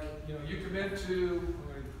like you commit to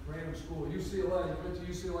random school, UCLA, you commit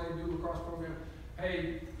to UCLA and do a lacrosse program.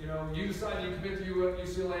 Hey, you decide you commit to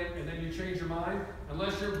UCLA and then you change your mind.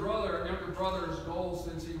 Unless your younger brother's goal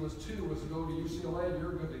since he was 2 was to go to UCLA,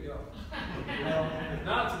 you're good to go. If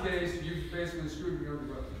not the case, you basically screwed your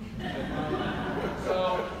younger brother.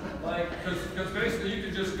 So, because basically you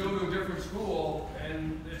could just go to a different school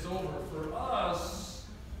and it's over. For us,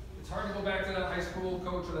 it's hard to go back to that high school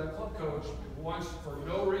coach or that club coach once for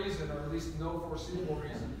no reason, or at least no foreseeable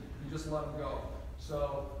reason. You just let them go.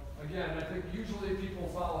 So, again, I think usually people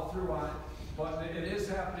follow through on it, but it is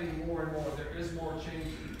happening more and more. There is more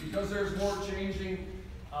changing. Because there's more changing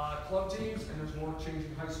club teams and there's more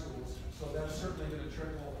changing high schools. So that's certainly going to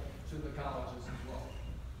trickle to the colleges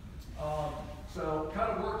as well. So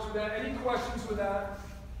kind of work through that. Any questions with that?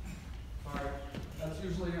 All right. That's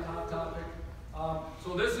usually a hot topic.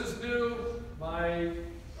 So this is new. My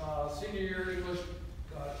senior year English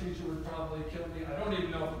teacher would probably kill me. I don't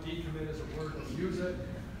even know if decommit is a word to use it.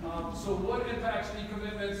 So what impacts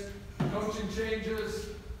decommitments? Coaching changes.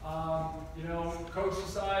 Coach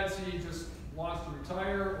decides he just wants to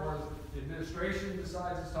retire, or the administration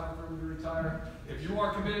decides it's time for him to retire. If you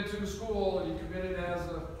are committed to a school and you committed as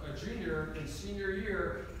a junior in senior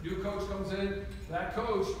year, new coach comes in, that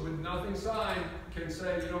coach with nothing signed can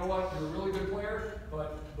say, you know what, you're a really good player,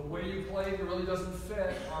 but the way you played really doesn't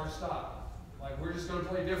fit our style. Like, we're just going to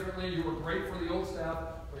play differently. You were great for the old staff,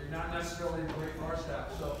 but you're not necessarily great for our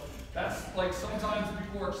staff. So that's like, sometimes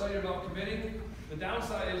people are excited about committing. The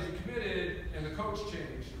downside is you committed and the coach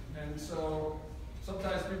changed. And so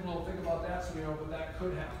sometimes people don't think about that, but that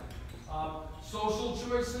could happen. Social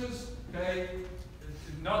choices, okay,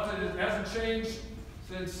 nothing, it hasn't changed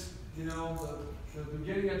since, you know, the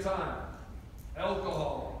beginning of time.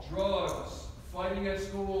 Alcohol, drugs, fighting at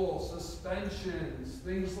school, suspensions,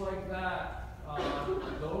 things like that.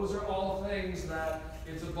 Those are all things that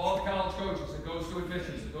it's above college coaches. It goes to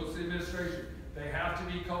admissions, it goes to the administration. They have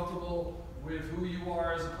to be comfortable with who you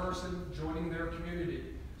are as a person joining their community.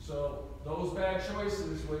 So those bad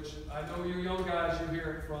choices, which I know you young guys, you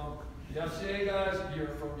hear it from the FCA guys, you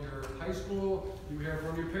hear it from your high school, you hear it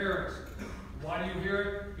from your parents. Why do you hear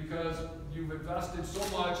it? Because you've invested so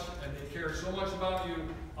much and they care so much about you.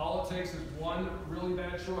 All it takes is one really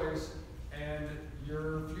bad choice and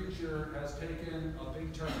your future has taken a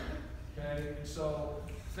big turn. Okay? And so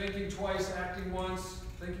thinking twice, acting once,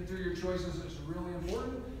 thinking through your choices is really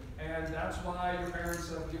important. And that's why your parents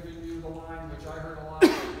have given you the line, which I heard a lot,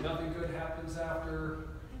 nothing good happens after,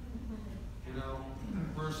 you know.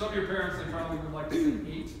 For some of your parents, they probably would like to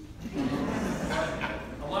say 8.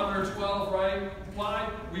 But 11 or 12, right? Why?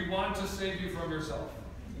 We want to save you from yourself.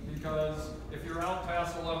 Because if you're out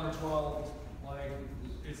past 11 or 12, like,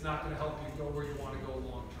 it's not going to help you go where you want to go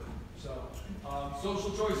long term. So,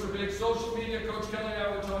 social choices are big. Social media, Coach Kelly and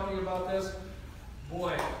I were talking about this.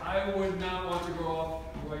 Boy, I would not want to grow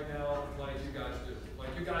up right now like you guys do.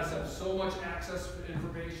 Like, you guys have so much access to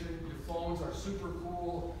information. Your phones are super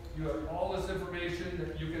cool. You have all this information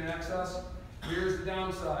that you can access. Here's the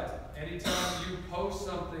downside. Anytime you post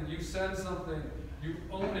something, you send something, you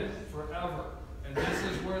own it forever. And this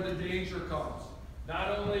is where the danger comes.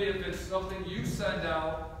 Not only if it's something you send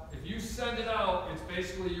out, if you send it out, it's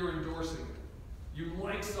basically you're endorsing it. You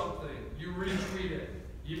like something, you retweet it.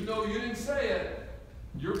 Even though you didn't say it,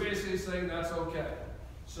 you're basically saying that's okay.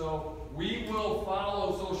 So we will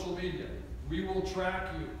follow social media. We will track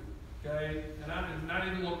you, okay? And not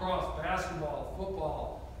even lacrosse, basketball,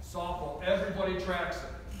 football, softball, everybody tracks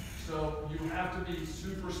it. So you have to be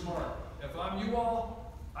super smart. If I'm you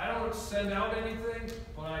all, I don't send out anything,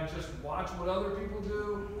 but I just watch what other people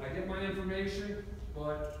do. I get my information,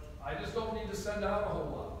 but I just don't need to send out a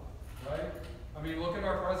whole lot, right? I mean, look at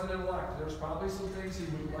our president-elect. There's probably some things he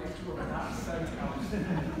would like to have not sent out.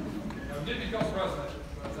 Now, he did become president,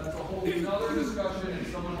 but that's a whole other discussion, and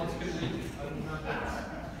someone else can lead me.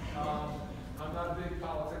 I'm not a big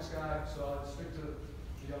politics guy, so I'll stick to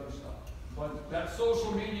the other stuff. But that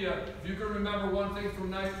social media, if you can remember one thing from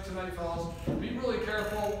tonight, fellas, be really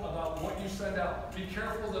careful about what you send out. Be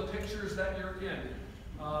careful of the pictures that you're in.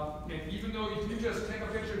 And even though if you just take a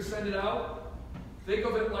picture and send it out, think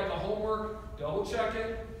of it like a homework. Double check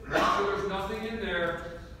it. Make sure there's nothing in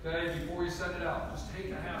there, okay, before you send it out. Just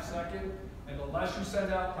take a half second, and the less you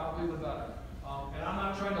send out, probably the better. And I'm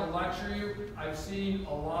not trying to lecture you. I've seen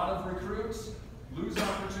a lot of recruits lose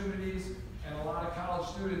opportunities, and a lot of college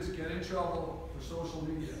students get in trouble for social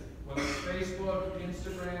media, whether it's Facebook,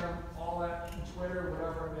 Instagram, all that, Twitter,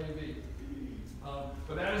 whatever it may be.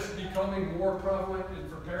 But that is becoming more prevalent, and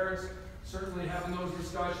for parents, certainly having those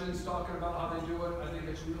discussions, talking about how they do it, I think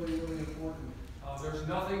it's really, really important. There's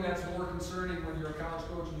nothing that's more concerning when you're a college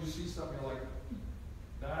coach and you see something you're like,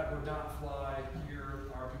 that would not fly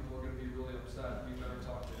here. Our people are going to be really upset. We better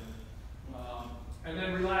talk to him. And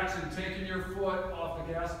then relaxing, taking your foot off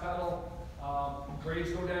the gas pedal.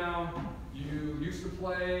 Grades go down. You used to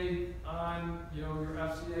play on, your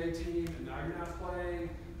FCA team, and now you're not playing.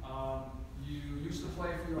 You used to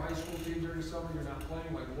play for your high school team during the summer. You're not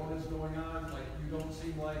playing. Like, what is going on? Like, you don't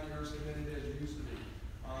seem like you're as committed as you used to be.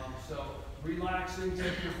 So relaxing,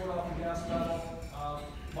 taking your foot off the gas pedal.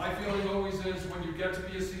 My feeling always is when you get to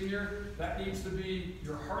be a senior, that needs to be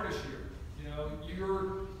your hardest year.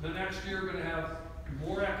 You're the next year going to have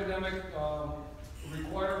more academic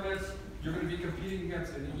requirements. You're going to be competing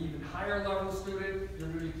against an even higher level student. You're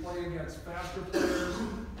going to be playing against faster players.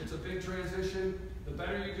 It's a big transition. The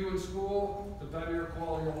better you do in school, the better your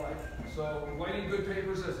quality of life. So writing good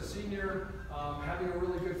papers as a senior, having a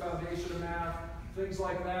really good foundation of math, things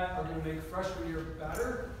like that are going to make freshman year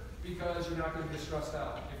better because you're not going to get stressed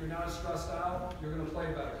out. If you're not stressed out, you're going to play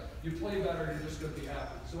better. You play better, you're just going to be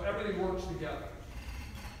happy. So everything works together.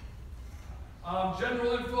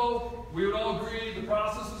 General info, we would all agree the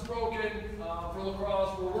process is broken for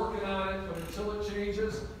lacrosse. We're working on it, but until it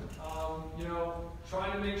changes,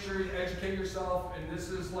 trying to make sure you educate yourself, and this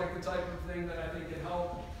is like the type of thing that I think can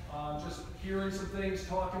help. Just hearing some things,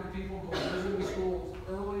 talking to people, going visiting schools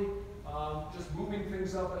early, just moving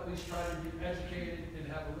things up, at least trying to be educated and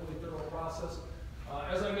have a really thorough process.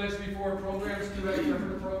 As I mentioned before, programs do have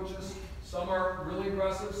different approaches. Some are really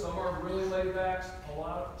aggressive, some are really laid back. A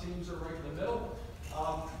lot of teams are right in the middle.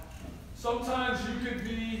 Sometimes you could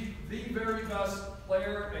be the very best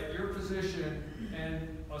player at your position, and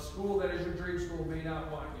a school that is your dream school may not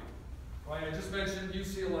want you. Right? I just mentioned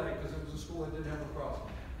UCLA because it was a school that didn't have lacrosse.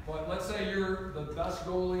 But let's say you're the best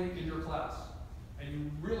goalie in your class, and you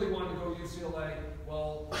really want to go UCLA.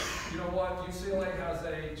 Well, you know what? UCLA has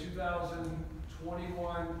a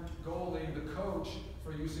 2021 goalie. The coach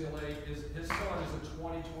for UCLA is his son is a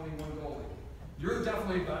 2021 goalie. You're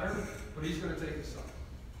definitely better, but he's going to take his son.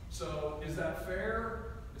 So is that fair?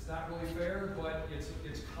 It's not really fair, but it's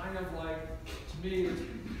kind of like, to me, it's a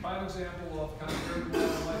prime example of kind of very well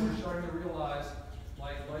life. You're starting to realize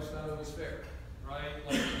like life's not always fair, right?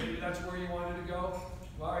 Like maybe that's where you wanted to go.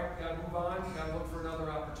 All right, got to move on. Got to look for another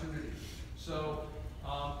opportunity. So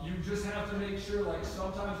you just have to make sure, like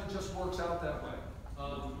sometimes it just works out that way.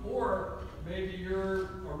 Or maybe you're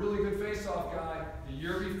a really good face-off guy. The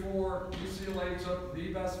year before, UCLA took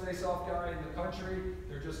the best face-off guy in the country.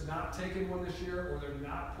 They're just not taking one this year, or they're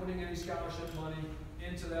not putting any scholarship money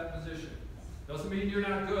into that position. Doesn't mean you're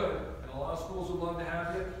not good, and a lot of schools would love to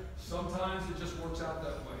have you. Sometimes it just works out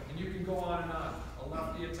that way. And you can go on and on. A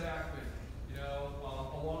lefty attackman, you know, a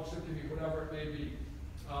long sympathy, whatever it may be.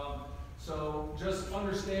 So just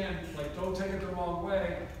understand, like, don't take it the wrong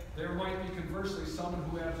way. There might be, conversely, someone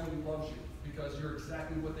who absolutely loves you because you're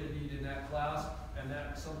exactly what they need in that class, and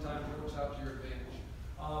that sometimes works out to your advantage.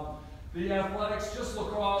 The athletics, just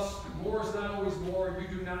lacrosse, more is not always more. You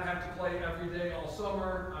do not have to play every day all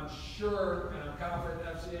summer. I'm sure, and I'm confident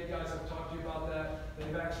FCA guys have talked to you about that.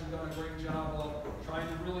 They've actually done a great job of trying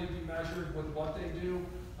to really be measured with what they do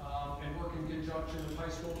and work in conjunction with high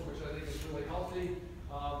school, which I think is really healthy.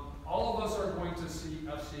 All of us are going to see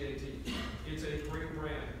FCA teams. It's a great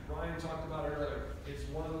brand. Ryan talked about it earlier. It's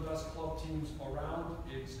one of the best club teams around.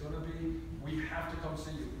 It's going to be, we have to come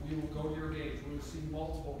see you. We will go to your games. We will see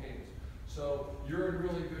multiple games. So you're in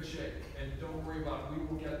really good shape, and don't worry about it. We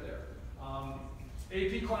will get there.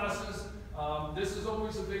 AP classes, this is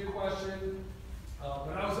always a big question.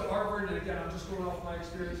 When I was at Harvard, and again, I'm just going off my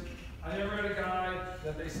experience, I never had a guy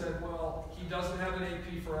that they said, well, he doesn't have an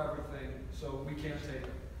AP for everything, so we can't take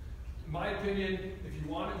him. In my opinion, if you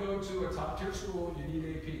want to go to a top-tier school, you need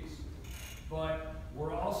APs. But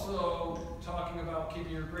we're also talking about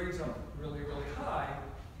keeping your grades up really, really high.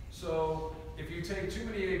 So if you take too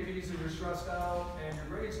many APs and you're stressed out and your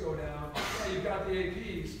grades go down, yeah, you've got the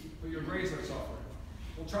APs, but your grades are suffering.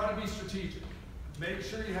 We'll try to be strategic. Make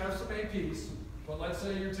sure you have some APs. But let's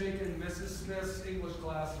say you're taking Mrs. Smith's English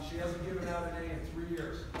class and she hasn't given out an A in 3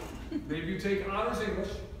 years. Maybe you take honors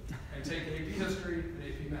English and take AP history and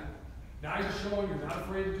AP math. Now you're showing you're not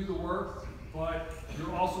afraid to do the work, but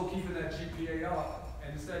you're also keeping that GPA up.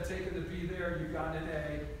 And instead of taking the B there, you've gotten an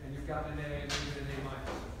A, and you've gotten an A, and even an A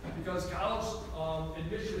minus. Because college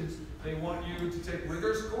admissions, they want you to take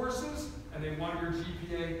rigorous courses, and they want your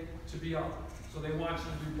GPA to be up. So they want you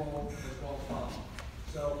to do both as well as possible.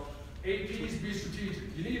 So APs, be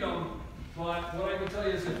strategic. You need them, but what I can tell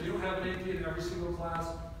you is if you don't have an AP in every single class,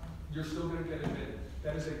 you're still going to get admitted.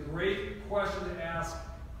 That is a great question to ask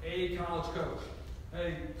a college coach.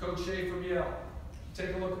 Hey, Coach Shea from Yale,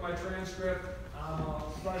 take a look at my transcript. I'm a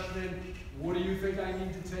freshman. What do you think I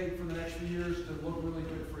need to take for the next few years to look really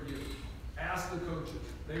good for you? Ask the coaches.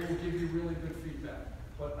 They will give you really good feedback.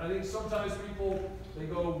 But I think sometimes people, they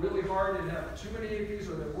go really hard and have too many APs,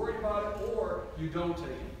 or they're worried about it, or you don't take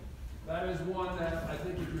it. That is one that I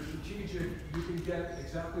think if you're strategic, you can get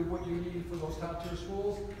exactly what you need for those top-tier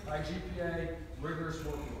schools, high GPA, rigorous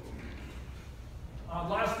workload.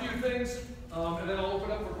 Last few things, and then I'll open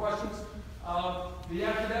up for questions. The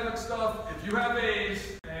academic stuff, if you have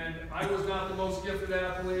A's, and I was not the most gifted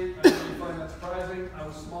athlete, I know you find that surprising. I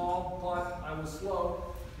was small, but I was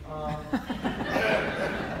slow.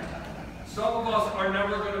 Some of us are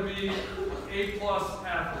never going to be A-plus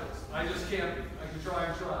athletes. I just can't be. I can try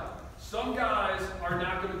and try. Some guys are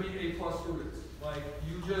not going to be A-plus students. Like,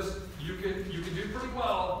 you can do pretty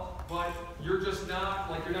well, but you're just not,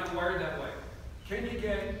 like, you're not wired that way. Can you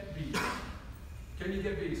get B's? Can you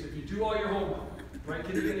get B's? If you do all your homework, right?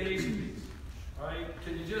 Can you get A's and B's? Right?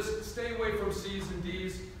 Can you just stay away from C's and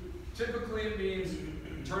D's? Typically it means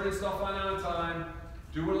turning stuff on time,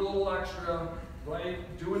 doing a little extra,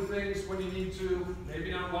 right? Doing things when you need to,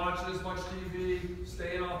 maybe not watching as much TV,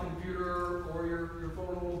 staying off the computer or your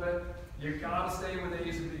phone a little bit. You gotta stay with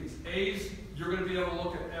A's and B's. A's, you're gonna be able to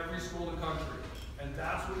look at every school in the country. And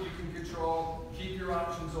that's what you can control. Keep your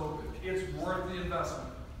options open. It's worth the investment.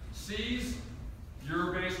 C's,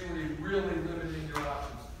 you're basically really limiting your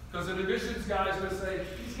options. Because an admissions guy is going to say,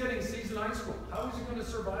 he's getting C's in high school. How is he going to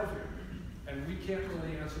survive here? And we can't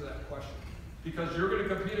really answer that question. Because you're going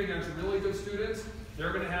to compete against really good students.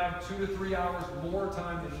 They're going to have 2 to 3 hours more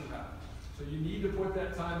time than you have. So you need to put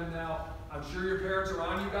that time in now. I'm sure your parents are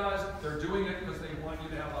on you guys. They're doing it because they want you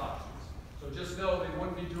to have options. So just know they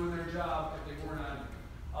wouldn't be doing their job if they weren't on you.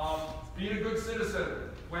 Be a good citizen.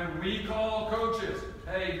 When we call coaches,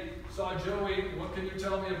 hey, saw Joey, what can you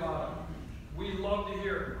tell me about him? We love to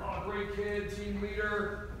hear, oh, great kid, team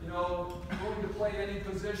leader, you know, willing to play any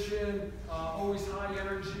position, always high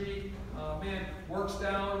energy, man, works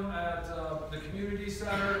down at the community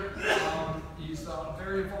center, he's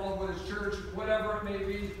very involved with his church, whatever it may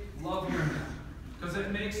be, love hearing that. Because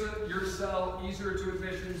it makes your cell easier to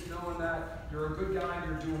admissions, knowing that you're a good guy and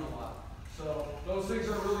you're doing a lot. So those things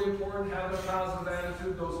are really important. Having a positive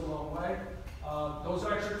attitude goes a long way. Those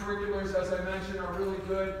extracurriculars, as I mentioned, are really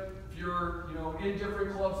good. If you're, in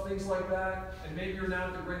different clubs, things like that, and maybe you're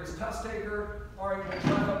not the greatest test taker, all right, we'll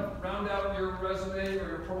try to round out your resume or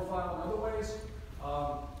your profile in other ways.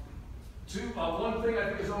 One thing I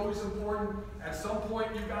think is always important, at some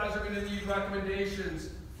point you guys are going to need recommendations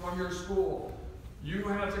from your school. You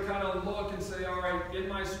have to kind of look and say, all right, in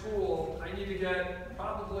my school, I need to get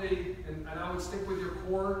probably, and I would stick with your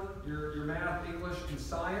core, your math, English, and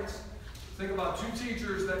science. Think about 2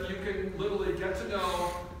 teachers that you can literally get to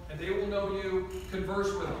know, and they will know you,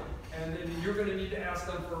 converse with them. And then you're going to need to ask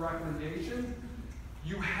them for a recommendation.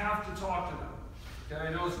 You have to talk to them. Okay,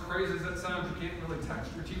 I know as crazy as that sounds, you can't really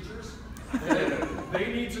text your teachers.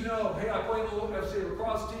 They need to know, hey, I played in the FCA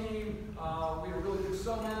Lacrosse team, we had a really good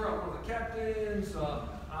summer, I'm one of the captains,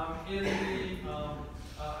 I'm in the,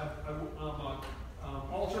 I'm an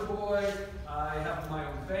altar boy, I have my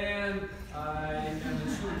own band, I am in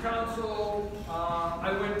student council,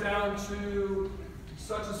 I went down to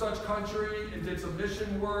such and such country and did some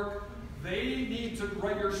mission work. They need to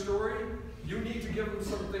write your story, you need to give them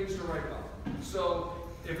some things to write about. So,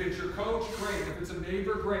 if it's your coach, great. If it's a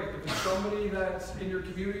neighbor, great. If it's somebody that's in your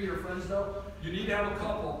community, your friends know, you need to have a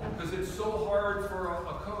couple, because it's so hard for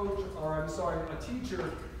a coach, or a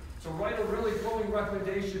teacher, to write a really glowing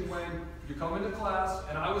recommendation when you come into class,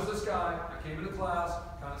 and I was this guy, I came into class,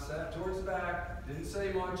 kind of sat towards the back, didn't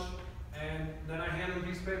say much, and then I handed a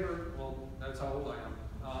piece of paper. Well, that's how old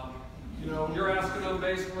I am. You're asking them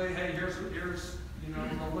basically, hey, here's the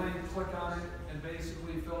link, click on it, and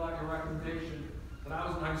basically fill out your recommendation. When I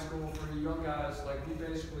was in high school, for you young guys, we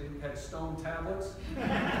basically had stone tablets.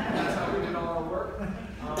 That's how we did all our work.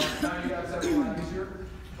 Now you guys have it a lot easier.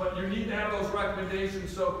 But you need to have those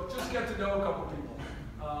recommendations, so just get to know a couple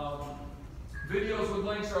people. Videos with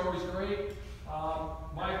links are always great.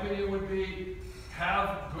 My opinion would be,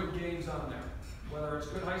 have good games on there. Whether it's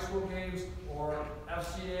good high school games or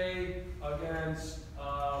FCA against,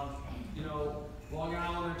 Long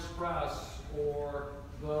Island Express, or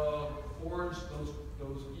the orange,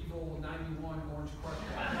 those evil 91 Orange Crush.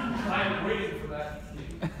 I am waiting for that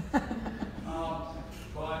game.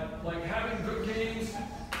 But having good games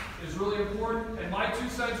is really important. And my 2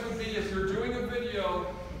 cents would be, if you're doing a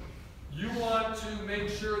video, you want to make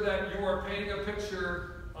sure that you are painting a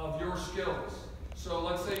picture of your skills. So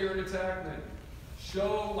let's say you're an attackman.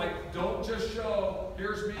 Show, don't just show,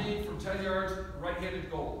 here's me from 10 yards,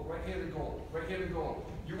 right-handed goal, right-handed goal, right-handed goal.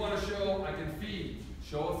 You want to show, I can feed.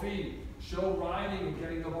 Show a feed. Show riding and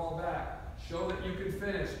getting the ball back. Show that you can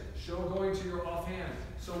finish. Show going to your offhand.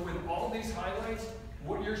 So with all these highlights,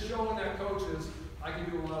 what you're showing that coach is, I can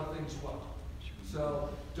do a lot of things well. So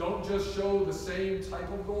don't just show the same type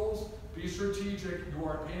of goals. Be strategic. You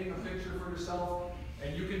are painting a picture for yourself.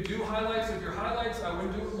 And you can do highlights. If your highlights, I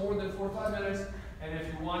wouldn't do it more than 4 or 5 minutes. And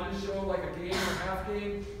if you wanted to show a game or half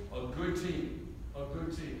game, a good team. A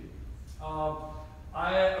good team.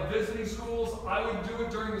 Visiting schools, I would do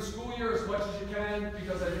it during the school year as much as you can,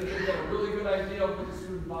 because I think you get a really good idea of what the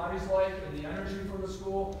student body's like and the energy from the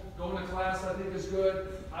school. Going to class, I think, is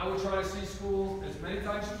good. I would try to see schools as many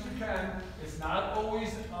times as you can. It's not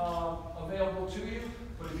always available to you,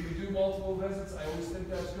 but if you do multiple visits, I always think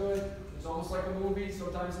that's good. It's almost like a movie.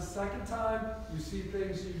 Sometimes the second time, you see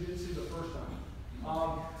things you didn't see the first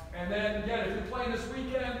time. And then, again, if you're playing this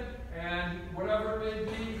weekend, and whatever it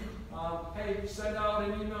may be, hey, send out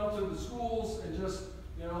an email to the schools and just,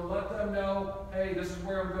 let them know, hey, this is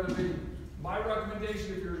where I'm going to be. My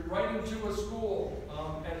recommendation, if you're writing to a school,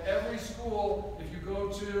 at every school, if you go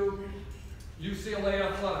to UCLA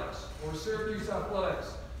Athletics or Syracuse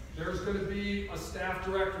Athletics, there's going to be a staff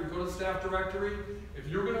directory. Go to the staff directory. If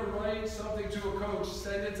you're going to write something to a coach,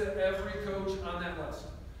 send it to every coach on that list.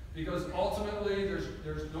 Because ultimately,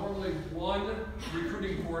 there's normally one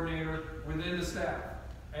recruiting coordinator within the staff.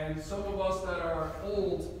 And some of us that are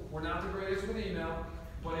old, we're not the greatest with email,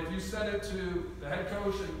 but if you send it to the head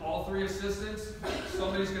coach and all 3 assistants,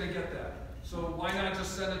 somebody's going to get that. So why not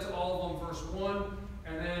just send it to all of them versus one?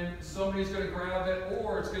 and then somebody's going to grab it,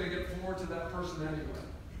 or it's going to get forwarded to that person anyway.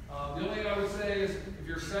 The only thing I would say is if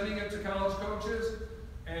you're sending it to college coaches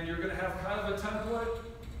and you're going to have kind of a template,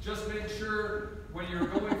 just make sure when you're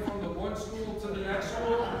going from the one school to the next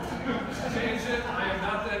school, change it. I am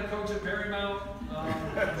not the head coach at Marymount.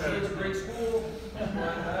 I'm sure it's a great school, but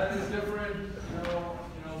that is different,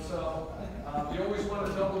 so you always want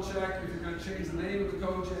to double check if you're going to change the name of the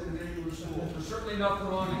coach and the name of the school. There's certainly nothing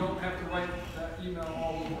wrong. You don't have to write that email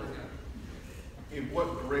all over again. In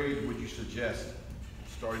what grade would you suggest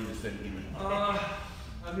starting to send emails?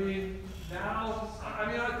 I mean, now, I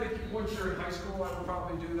think once you're in high school, I would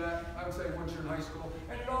probably do that. I would say once you're in high school.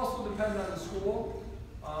 And it also depends on the school.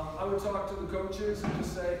 I would talk to the coaches and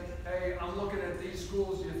just say, hey, I'm looking at these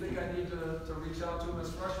schools. Do you think I need to reach out to them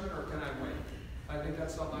as freshmen, or can I wait? I think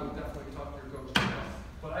that's something I would definitely talk to your coaches about.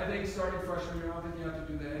 But I think starting freshman year, I think you have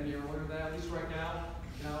to do the end year, whatever that, at least right now.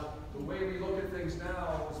 Now, the way we look at things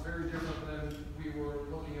now is very different than we were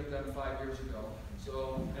looking at them 5 years ago.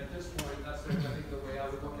 So at this point, that's I think the way I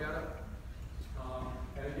would look at it.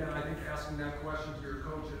 And again, I think asking that question to your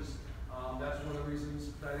coaches, that's one of the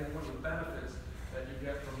reasons, I think one of the benefits that you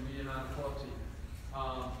get from being on a club team.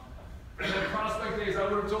 And then prospect days, I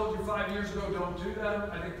would have told you 5 years ago, don't do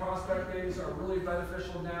them. I think prospect days are really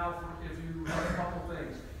beneficial now if you have a couple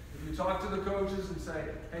things. If you talk to the coaches and say,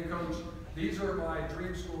 hey coach, these are my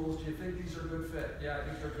dream schools. Do you think these are a good fit? Yeah, I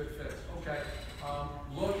think they're good fits. Okay.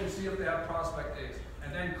 Look and see if they have prospect days.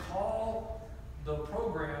 And then call the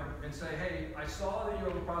program and say, hey, I saw that you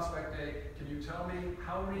have a prospect day. Can you tell me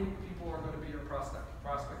how many people are going to be your prospect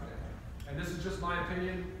day? And this is just my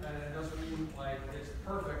opinion, and it doesn't mean like it's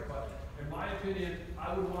perfect, but in my opinion,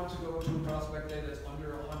 I would want to go to a prospect day that's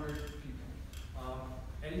under 100 people.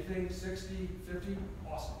 Anything 60, 50,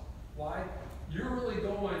 awesome. Why? You're really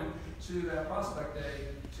going to that prospect day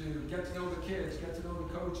to get to know the kids, get to know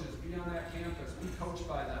the coaches, be on that campus, be coached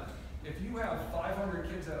by them. If you have 500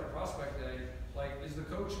 kids at a prospect day, like, is the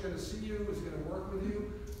coach going to see you? Is he going to work with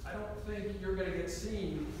you? I don't think you're going to get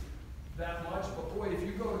seen that much, but boy, if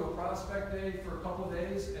you go to a prospect day for a couple of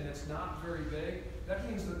days and it's not very big, that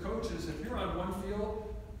means the coaches, if you're on one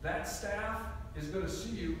field, that staff is going to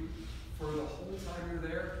see you for the whole time you're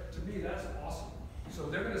there. To me, that's awesome. So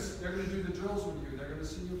they're going to do the drills with you. They're going to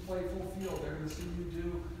see you play full field. They're going to see you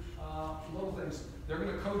do little things. They're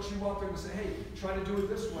going to coach you up. They're going to say, hey, try to do it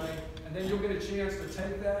this way, and then you'll get a chance to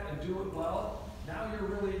take that and do it well. Now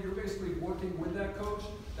you're basically working with that coach.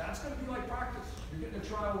 That's going to be like practice. You're getting a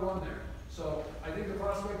trial run there. So I think the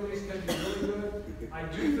prospect days can be really good. I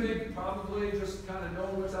do think probably just kind of know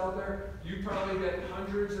what's out there. You probably get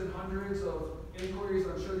hundreds and hundreds of inquiries.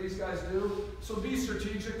 I'm sure these guys do. So be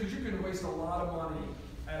strategic, because you can waste a lot of money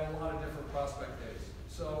at a lot of different prospect days.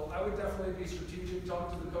 So I would definitely be strategic,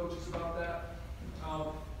 talk to the coaches about that.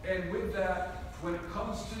 And with that, when it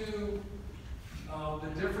comes to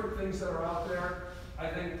the different things that are out there, I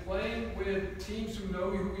think playing with teams who know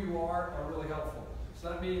who you are really helpful. So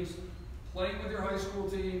that means playing with your high school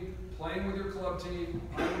team, playing with your club team.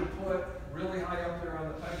 I would put really high up there on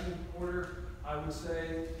the pecking order. I would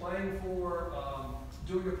say playing for,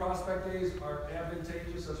 doing the prospect days are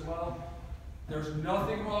advantageous as well. There's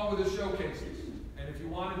nothing wrong with the showcases. And if you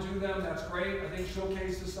want to do them, that's great. I think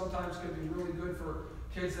showcases sometimes can be really good for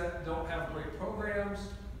kids that don't have great programs.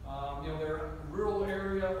 They're in a rural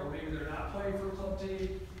area, or maybe they're not playing for a club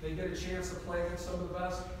team. They get a chance to play against some of the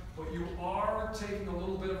best. But you are taking a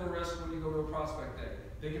little bit of a risk when you go to a prospect day.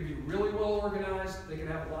 They can be really well organized. They can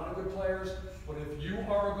have a lot of good players. But if you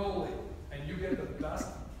are a goalie and you get the best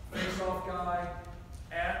face-off guy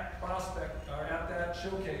at prospect or at that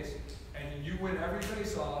showcase, and you win every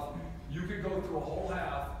face-off, you could go through a whole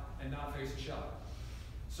half and not face a shot.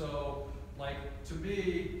 So, to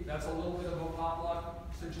me, that's a little bit of a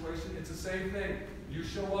potluck situation. It's the same thing. You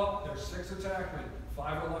show up, there's 6 attackmen,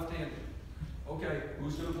 5 are left-handed. Okay,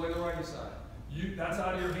 who's going to play the righty side? That's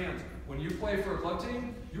out of your hands. When you play for a club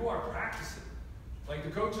team, you are practicing. The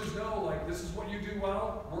coaches know, this is what you do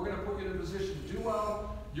well. We're going to put you in a position to do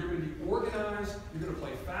well. You're going to be organized. You're going to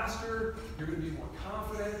play faster. You're going to be more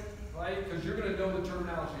confident, right? Because you're going to know the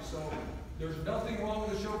terminology. So there's nothing wrong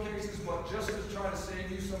with the showcases, but just to try to save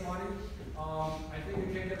you some money, I think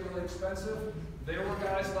it can get really expensive. There were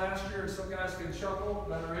guys last year, and some guys can chuckle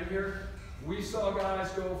that are in here. We saw guys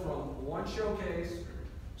go from one showcase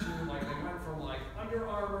to they went from Under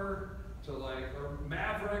Armour to or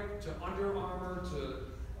Maverick to Under Armour to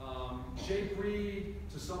Jake Reed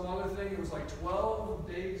to some other thing. It was 12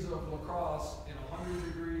 days of lacrosse in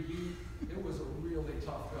 100-degree heat. It was a really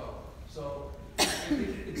tough go. So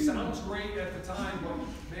it sounds great at the time,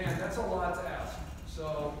 but man, that's a lot to ask. So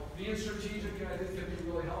So being strategic, I think, can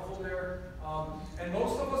be really helpful there. And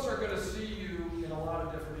most of us are going to see you in a lot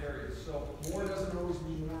of different areas. So more doesn't always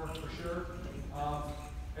mean more, for sure.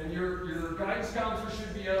 And your guidance counselor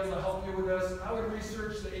should be able to help you with this. I would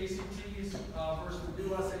research the ACTs versus the new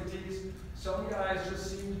SATs. Some guys just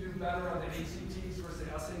seem to do better on the ACTs versus the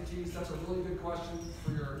SATs. That's a really good question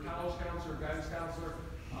for your college counselor, guidance counselor.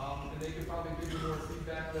 And they can probably give you more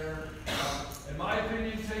feedback there. In my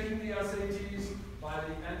opinion, taking the SATs by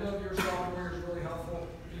the end of your sophomore year is really helpful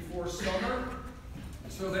before summer,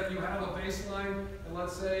 so that you have a baseline. And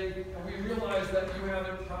let's say, and we realize that you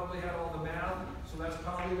haven't probably had all the math, so that's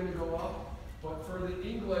probably going to go up. But for the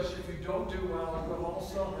English, if you don't do well, you have all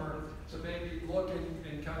summer to maybe look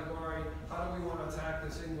and kind of go, all right, how do we want to attack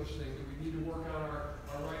this English thing? Do we need to work on our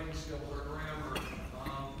writing skills, our grammar,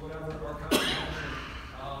 whatever, our comprehension?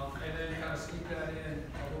 And then kind of sneak that in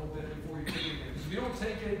a little bit before you take it. Because if you don't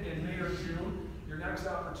take it in May or June, your next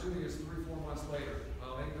opportunity is 3-4 months later.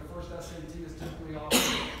 I think the first SAT is typically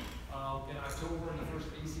offered in October, and the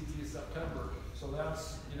first ACT is September. So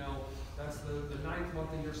that's, that's the 9th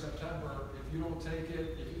month in your September. If you don't take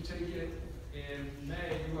it, if you take it in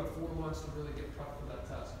May, you have 4 months to really get prepped for that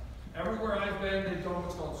test. Everywhere I've been, they've done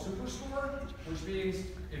what's called Super Score, which means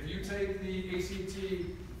if you take the ACT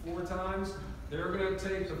 4 times, they're going to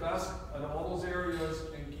take the best in all those areas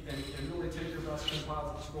and really take your best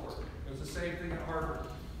composite score. It was the same thing at Harvard.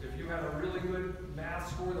 If you had a really good math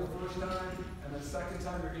score the first time, and the second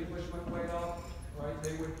time your English went way up, right,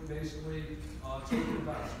 they would basically take your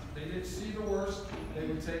best. They didn't see the worst, they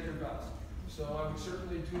would take your best. So I would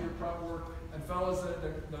certainly do your prep work. And fellas,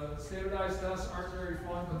 the standardized tests aren't very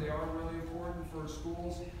fun, but they are really important for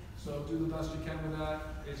schools. So do the best you can with that.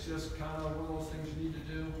 It's just kind of one of those things you need to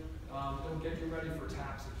do. Don't get you ready for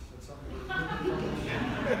taxes. That's something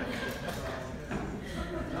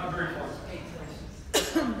not very fun.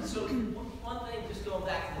 So one thing, just going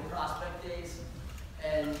back to the prospect days,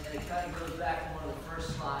 and it kind of goes back to one of the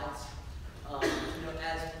first slides.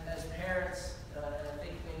 As parents, and I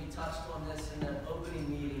think maybe touched on this in the opening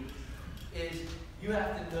meeting, is you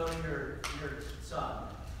have to know your son,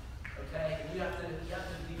 okay? And you have to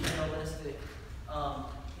be realistic.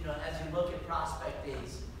 As you look at prospect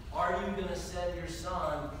days, are you going to send your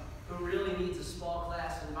son, who really needs a small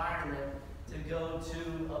class environment, to go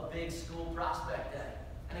to a big school prospect day?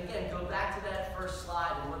 And again, go back to that first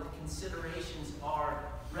slide and what the considerations are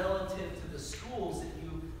relative to the schools that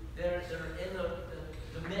they're in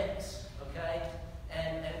the mix, okay?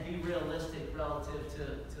 And be realistic relative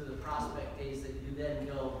to the prospect days that you then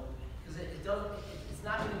go, because it's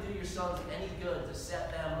not going to do your sons any good to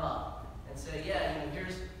set them up and say, yeah,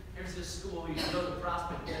 here's this school, you can go to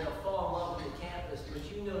prospect day, they'll fall in love with the campus, but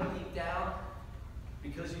deep down,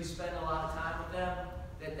 because you spend a lot of time with them,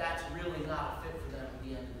 that's really not a fit for them at the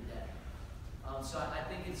end of the day. So I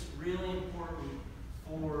think it's really important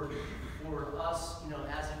for us,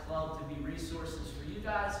 as a club, to be resources for you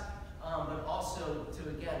guys, but also to,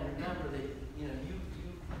 again, remember that you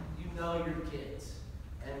know your kids,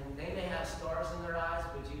 and they may have stars in their eyes,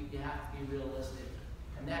 but you have to be realistic,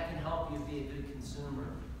 and that can help you be a good consumer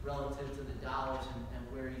relative to the dollars and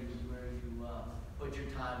where you put your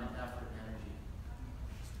time and effort and energy.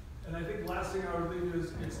 And I think the last thing I would leave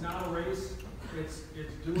is, it's not a race, it's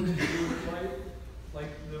doing it right. Like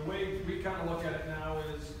the way we kind of look at it now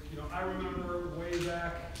is, I remember way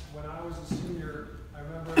back when I was a senior, I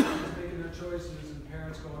remember kids making their choices and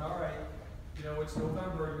parents going, all right, it's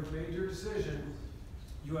November, you've made your decision,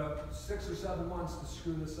 you have 6 or 7 months to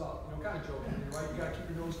screw this up. Kind of joking, right? You got to keep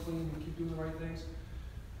your nose clean and keep doing the right things.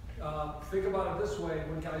 Think about it this way: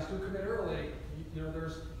 when guys do commit early,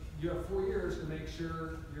 you have 4 years to make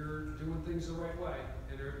sure you're doing things the right way,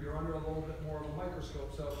 and you're under a little bit more of a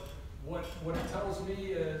microscope. So what it tells me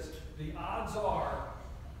is the odds are,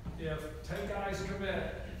 if 10 guys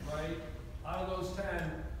commit, right, out of those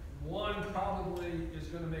 10, 1 probably is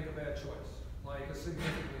going to make a bad choice, like a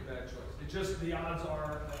significantly bad choice. The odds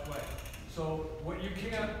are that way. So what you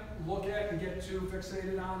can't look at and get too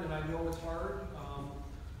fixated on, and I know it's hard,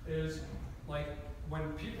 is like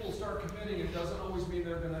when people start committing, it doesn't always mean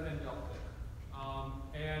they're going to end up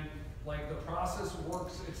there. And like the process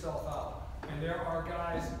works itself out. And there are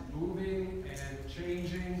guys moving and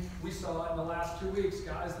changing. We saw it in the last 2 weeks,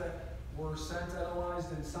 guys that were sent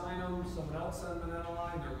analyzed and signed them, someone else sent them an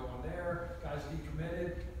analyzed, they're going there, guys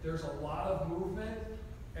decommitted. There's a lot of movement,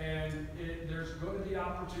 and there's going to be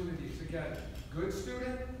opportunities. Again, good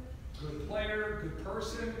student, good player, good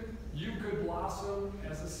person, you could blossom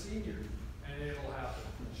as a senior, and it'll happen.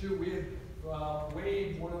 Shoot, we had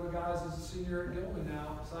Wade, one of the guys is a senior at Tillman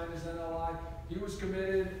now, signed his NLI. He was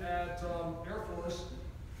committed at Air Force.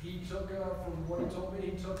 He took, from what he told me,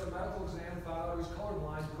 he took a medical exam, found out he was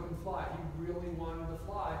colorblind, couldn't fly. He really wanted to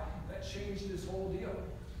fly. That changed his whole deal.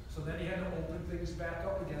 So then he had to open things back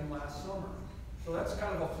up again last summer. So that's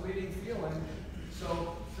kind of a fleeting feeling.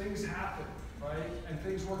 So things happen, right? And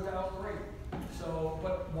things worked out great. So,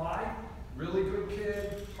 but why? Really good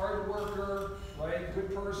kid, hard worker, right?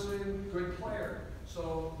 Good person, good player.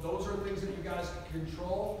 So those are things that you guys can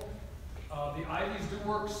control. The Ivies do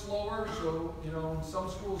work slower, so, you know, some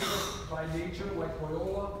schools just by nature, like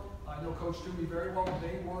Loyola, I know Coach Toomey very well,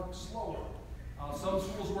 they work slower. Some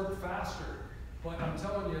schools work faster. But I'm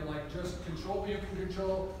telling you, like, just control what you can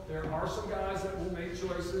control. There are some guys that will make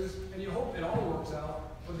choices, and you hope it all works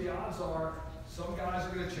out, but the odds are some guys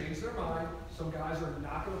are going to change their mind, some guys are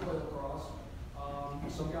not going to play lacrosse,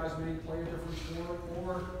 some guys may play a different sport,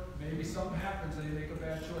 or maybe something happens and they make a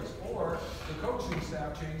bad choice, or the coaching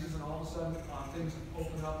staff changes and all of a sudden things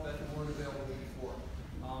open up that weren't available before.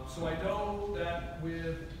 So I know that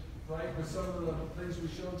with some of the things we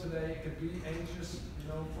showed today, it could be anxious, you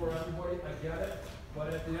know, for everybody. I get it,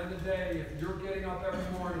 but at the end of the day, if you're getting up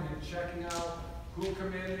every morning and checking out who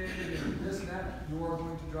committed and this and that, you are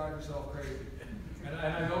going to drive yourself crazy. And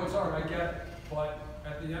I know it's hard, I get it, but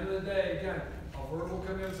at the end of the day, again, a verbal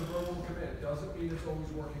commit's a verbal commit. Doesn't mean it's always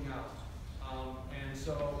working out. And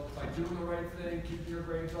so by doing the right thing, keeping your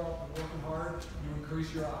grades up and working hard, you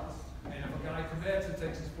increase your odds. And if a guy commits and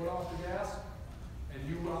takes his foot off the gas, and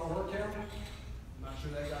you outwork him, I'm not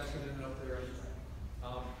sure that guy's going to end up there anyway.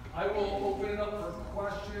 I will open it up for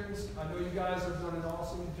questions. I know you guys have done an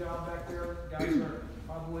awesome job back there. Guys are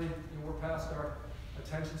probably, you know, we're past our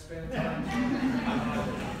attention span time.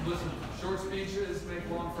 Listen, short speeches make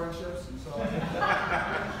long friendships. So,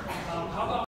 how about